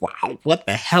like, wow, what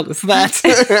the hell is that?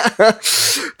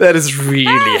 That is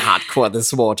really hardcore,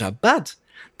 this water. But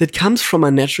that comes from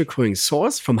a natural growing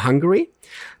source from Hungary,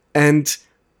 and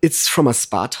it's from a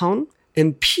spa town,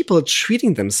 and people are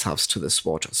treating themselves to this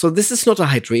water. So this is not a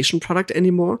hydration product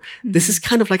anymore. Mm-hmm. This is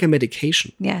kind of like a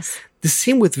medication. Yes. The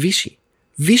same with Vichy.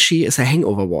 Vichy is a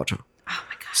hangover water.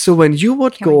 So when you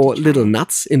would go little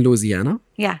nuts in Louisiana,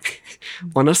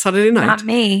 on a Saturday night, not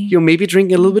me. You maybe drink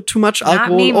a little bit too much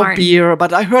alcohol or beer.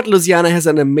 But I heard Louisiana has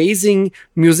an amazing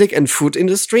music and food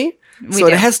industry. So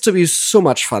it has to be so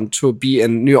much fun to be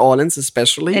in New Orleans,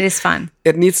 especially. It is fun.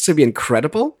 It needs to be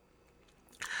incredible.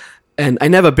 And I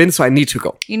never been, so I need to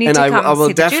go. You need to come I will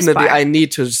see the juice bar. I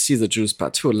need to see the juice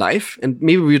bar too live, and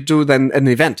maybe we do then an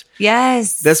event.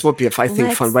 Yes, this would be I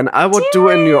think fun. When I would do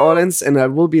in New Orleans and I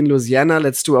will be in Louisiana,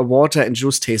 let's do a water and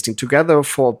juice tasting together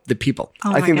for the people.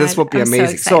 I think this would be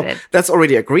amazing. So that's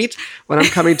already agreed. When I'm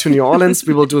coming to New Orleans,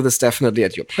 we will do this definitely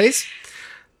at your place.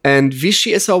 And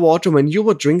Vichy is our water. When you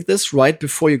would drink this right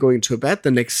before you're going to bed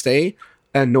the next day,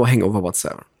 no hangover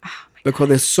whatsoever. Because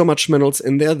there's so much minerals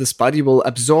in there, this body will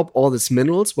absorb all these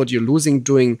minerals, what you're losing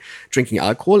doing drinking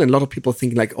alcohol. And a lot of people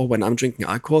think like, oh, when I'm drinking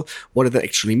alcohol, what does that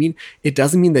actually mean? It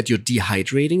doesn't mean that you're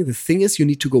dehydrating. The thing is, you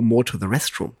need to go more to the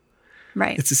restroom.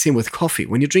 Right. It's the same with coffee.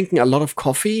 When you're drinking a lot of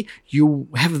coffee, you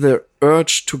have the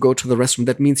urge to go to the restroom.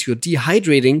 That means you're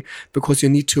dehydrating because you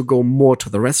need to go more to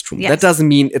the restroom. Yes. That doesn't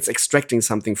mean it's extracting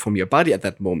something from your body at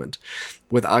that moment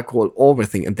with alcohol or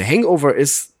everything. And the hangover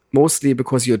is mostly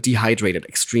because you're dehydrated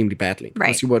extremely badly. Right.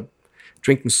 Because you were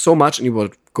drinking so much and you were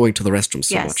going to the restroom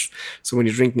so much. So when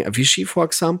you're drinking a Vichy, for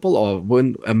example, or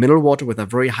a mineral water with a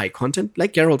very high content,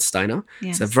 like Gerolsteiner,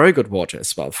 it's a very good water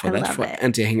as well for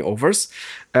anti-hangovers.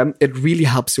 It really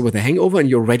helps you with a hangover, and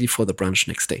you're ready for the brunch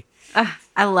next day.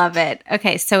 I love it.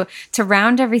 Okay, so to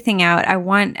round everything out, I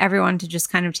want everyone to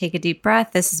just kind of take a deep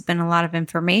breath. This has been a lot of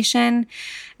information.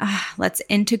 Let's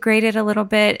integrate it a little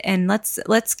bit, and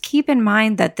let's keep in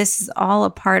mind that this is all a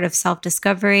part of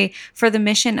self-discovery for the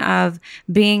mission of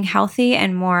being healthy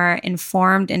and more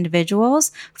informed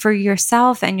individuals for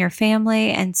yourself and your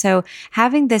family. And so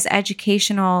having this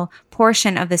educational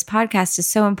portion of this podcast is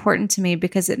so important to me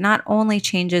because it not only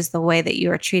changes the way that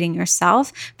you are treating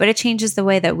yourself, but it changes the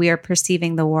way that we are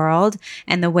perceiving the world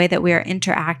and the way that we are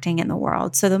interacting in the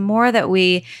world. So the more that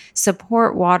we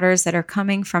support waters that are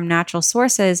coming from natural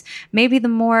sources, maybe the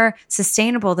more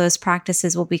sustainable those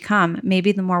practices will become.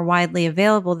 Maybe the more widely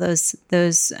available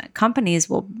those companies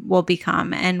will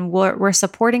become. And we're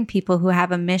supporting people who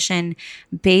have a mission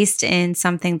based in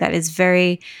something that is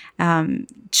very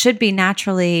should be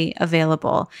naturally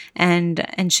available and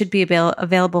should be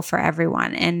available for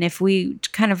everyone. And if we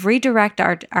kind of redirect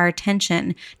our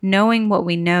attention, knowing what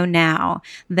we know now,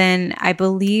 then I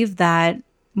believe that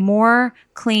more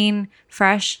clean,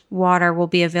 fresh water will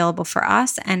be available for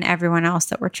us and everyone else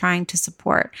that we're trying to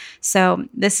support. So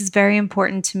this is very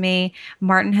important to me.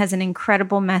 Martin has an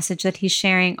incredible message that he's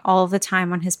sharing all the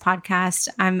time on his podcast.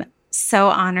 I'm so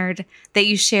honored that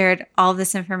you shared all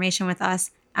this information with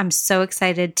us. I'm so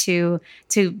excited to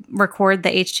record the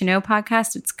H2Know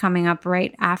podcast. It's coming up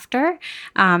right after.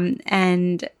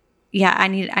 And yeah,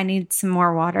 I need some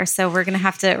more water. So we're gonna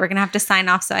have to sign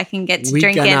off so I can get to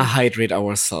drinking. We're gonna hydrate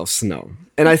ourselves now.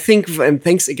 And I think, and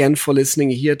thanks again for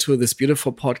listening here to this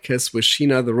beautiful podcast with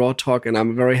Sheena, the Raw Talk. And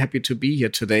I'm very happy to be here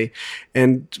today.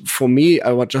 And for me,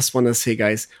 I would just want to say,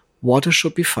 guys, water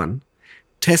should be fun.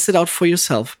 Test it out for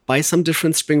yourself. Buy some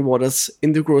different spring waters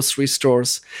in the grocery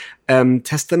stores.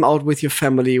 Test them out with your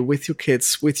family, with your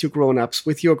kids, with your grown-ups,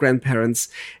 with your grandparents.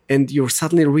 And you'll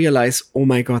suddenly realize, oh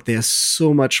my God, there's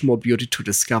so much more beauty to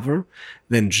discover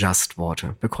than just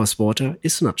water. Because water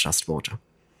is not just water.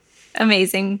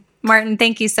 Amazing. Martin,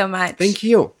 thank you so much. Thank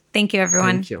you. Thank you,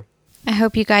 everyone. Thank you. I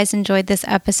hope you guys enjoyed this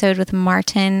episode with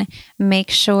Martin. Make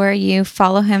sure you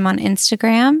follow him on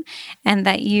Instagram and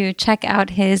that you check out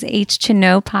his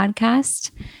H2Know podcast.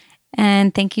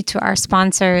 And thank you to our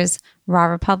sponsors, Raw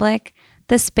Republic,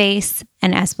 The Space,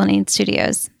 and Esplanade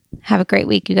Studios. Have a great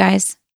week, you guys.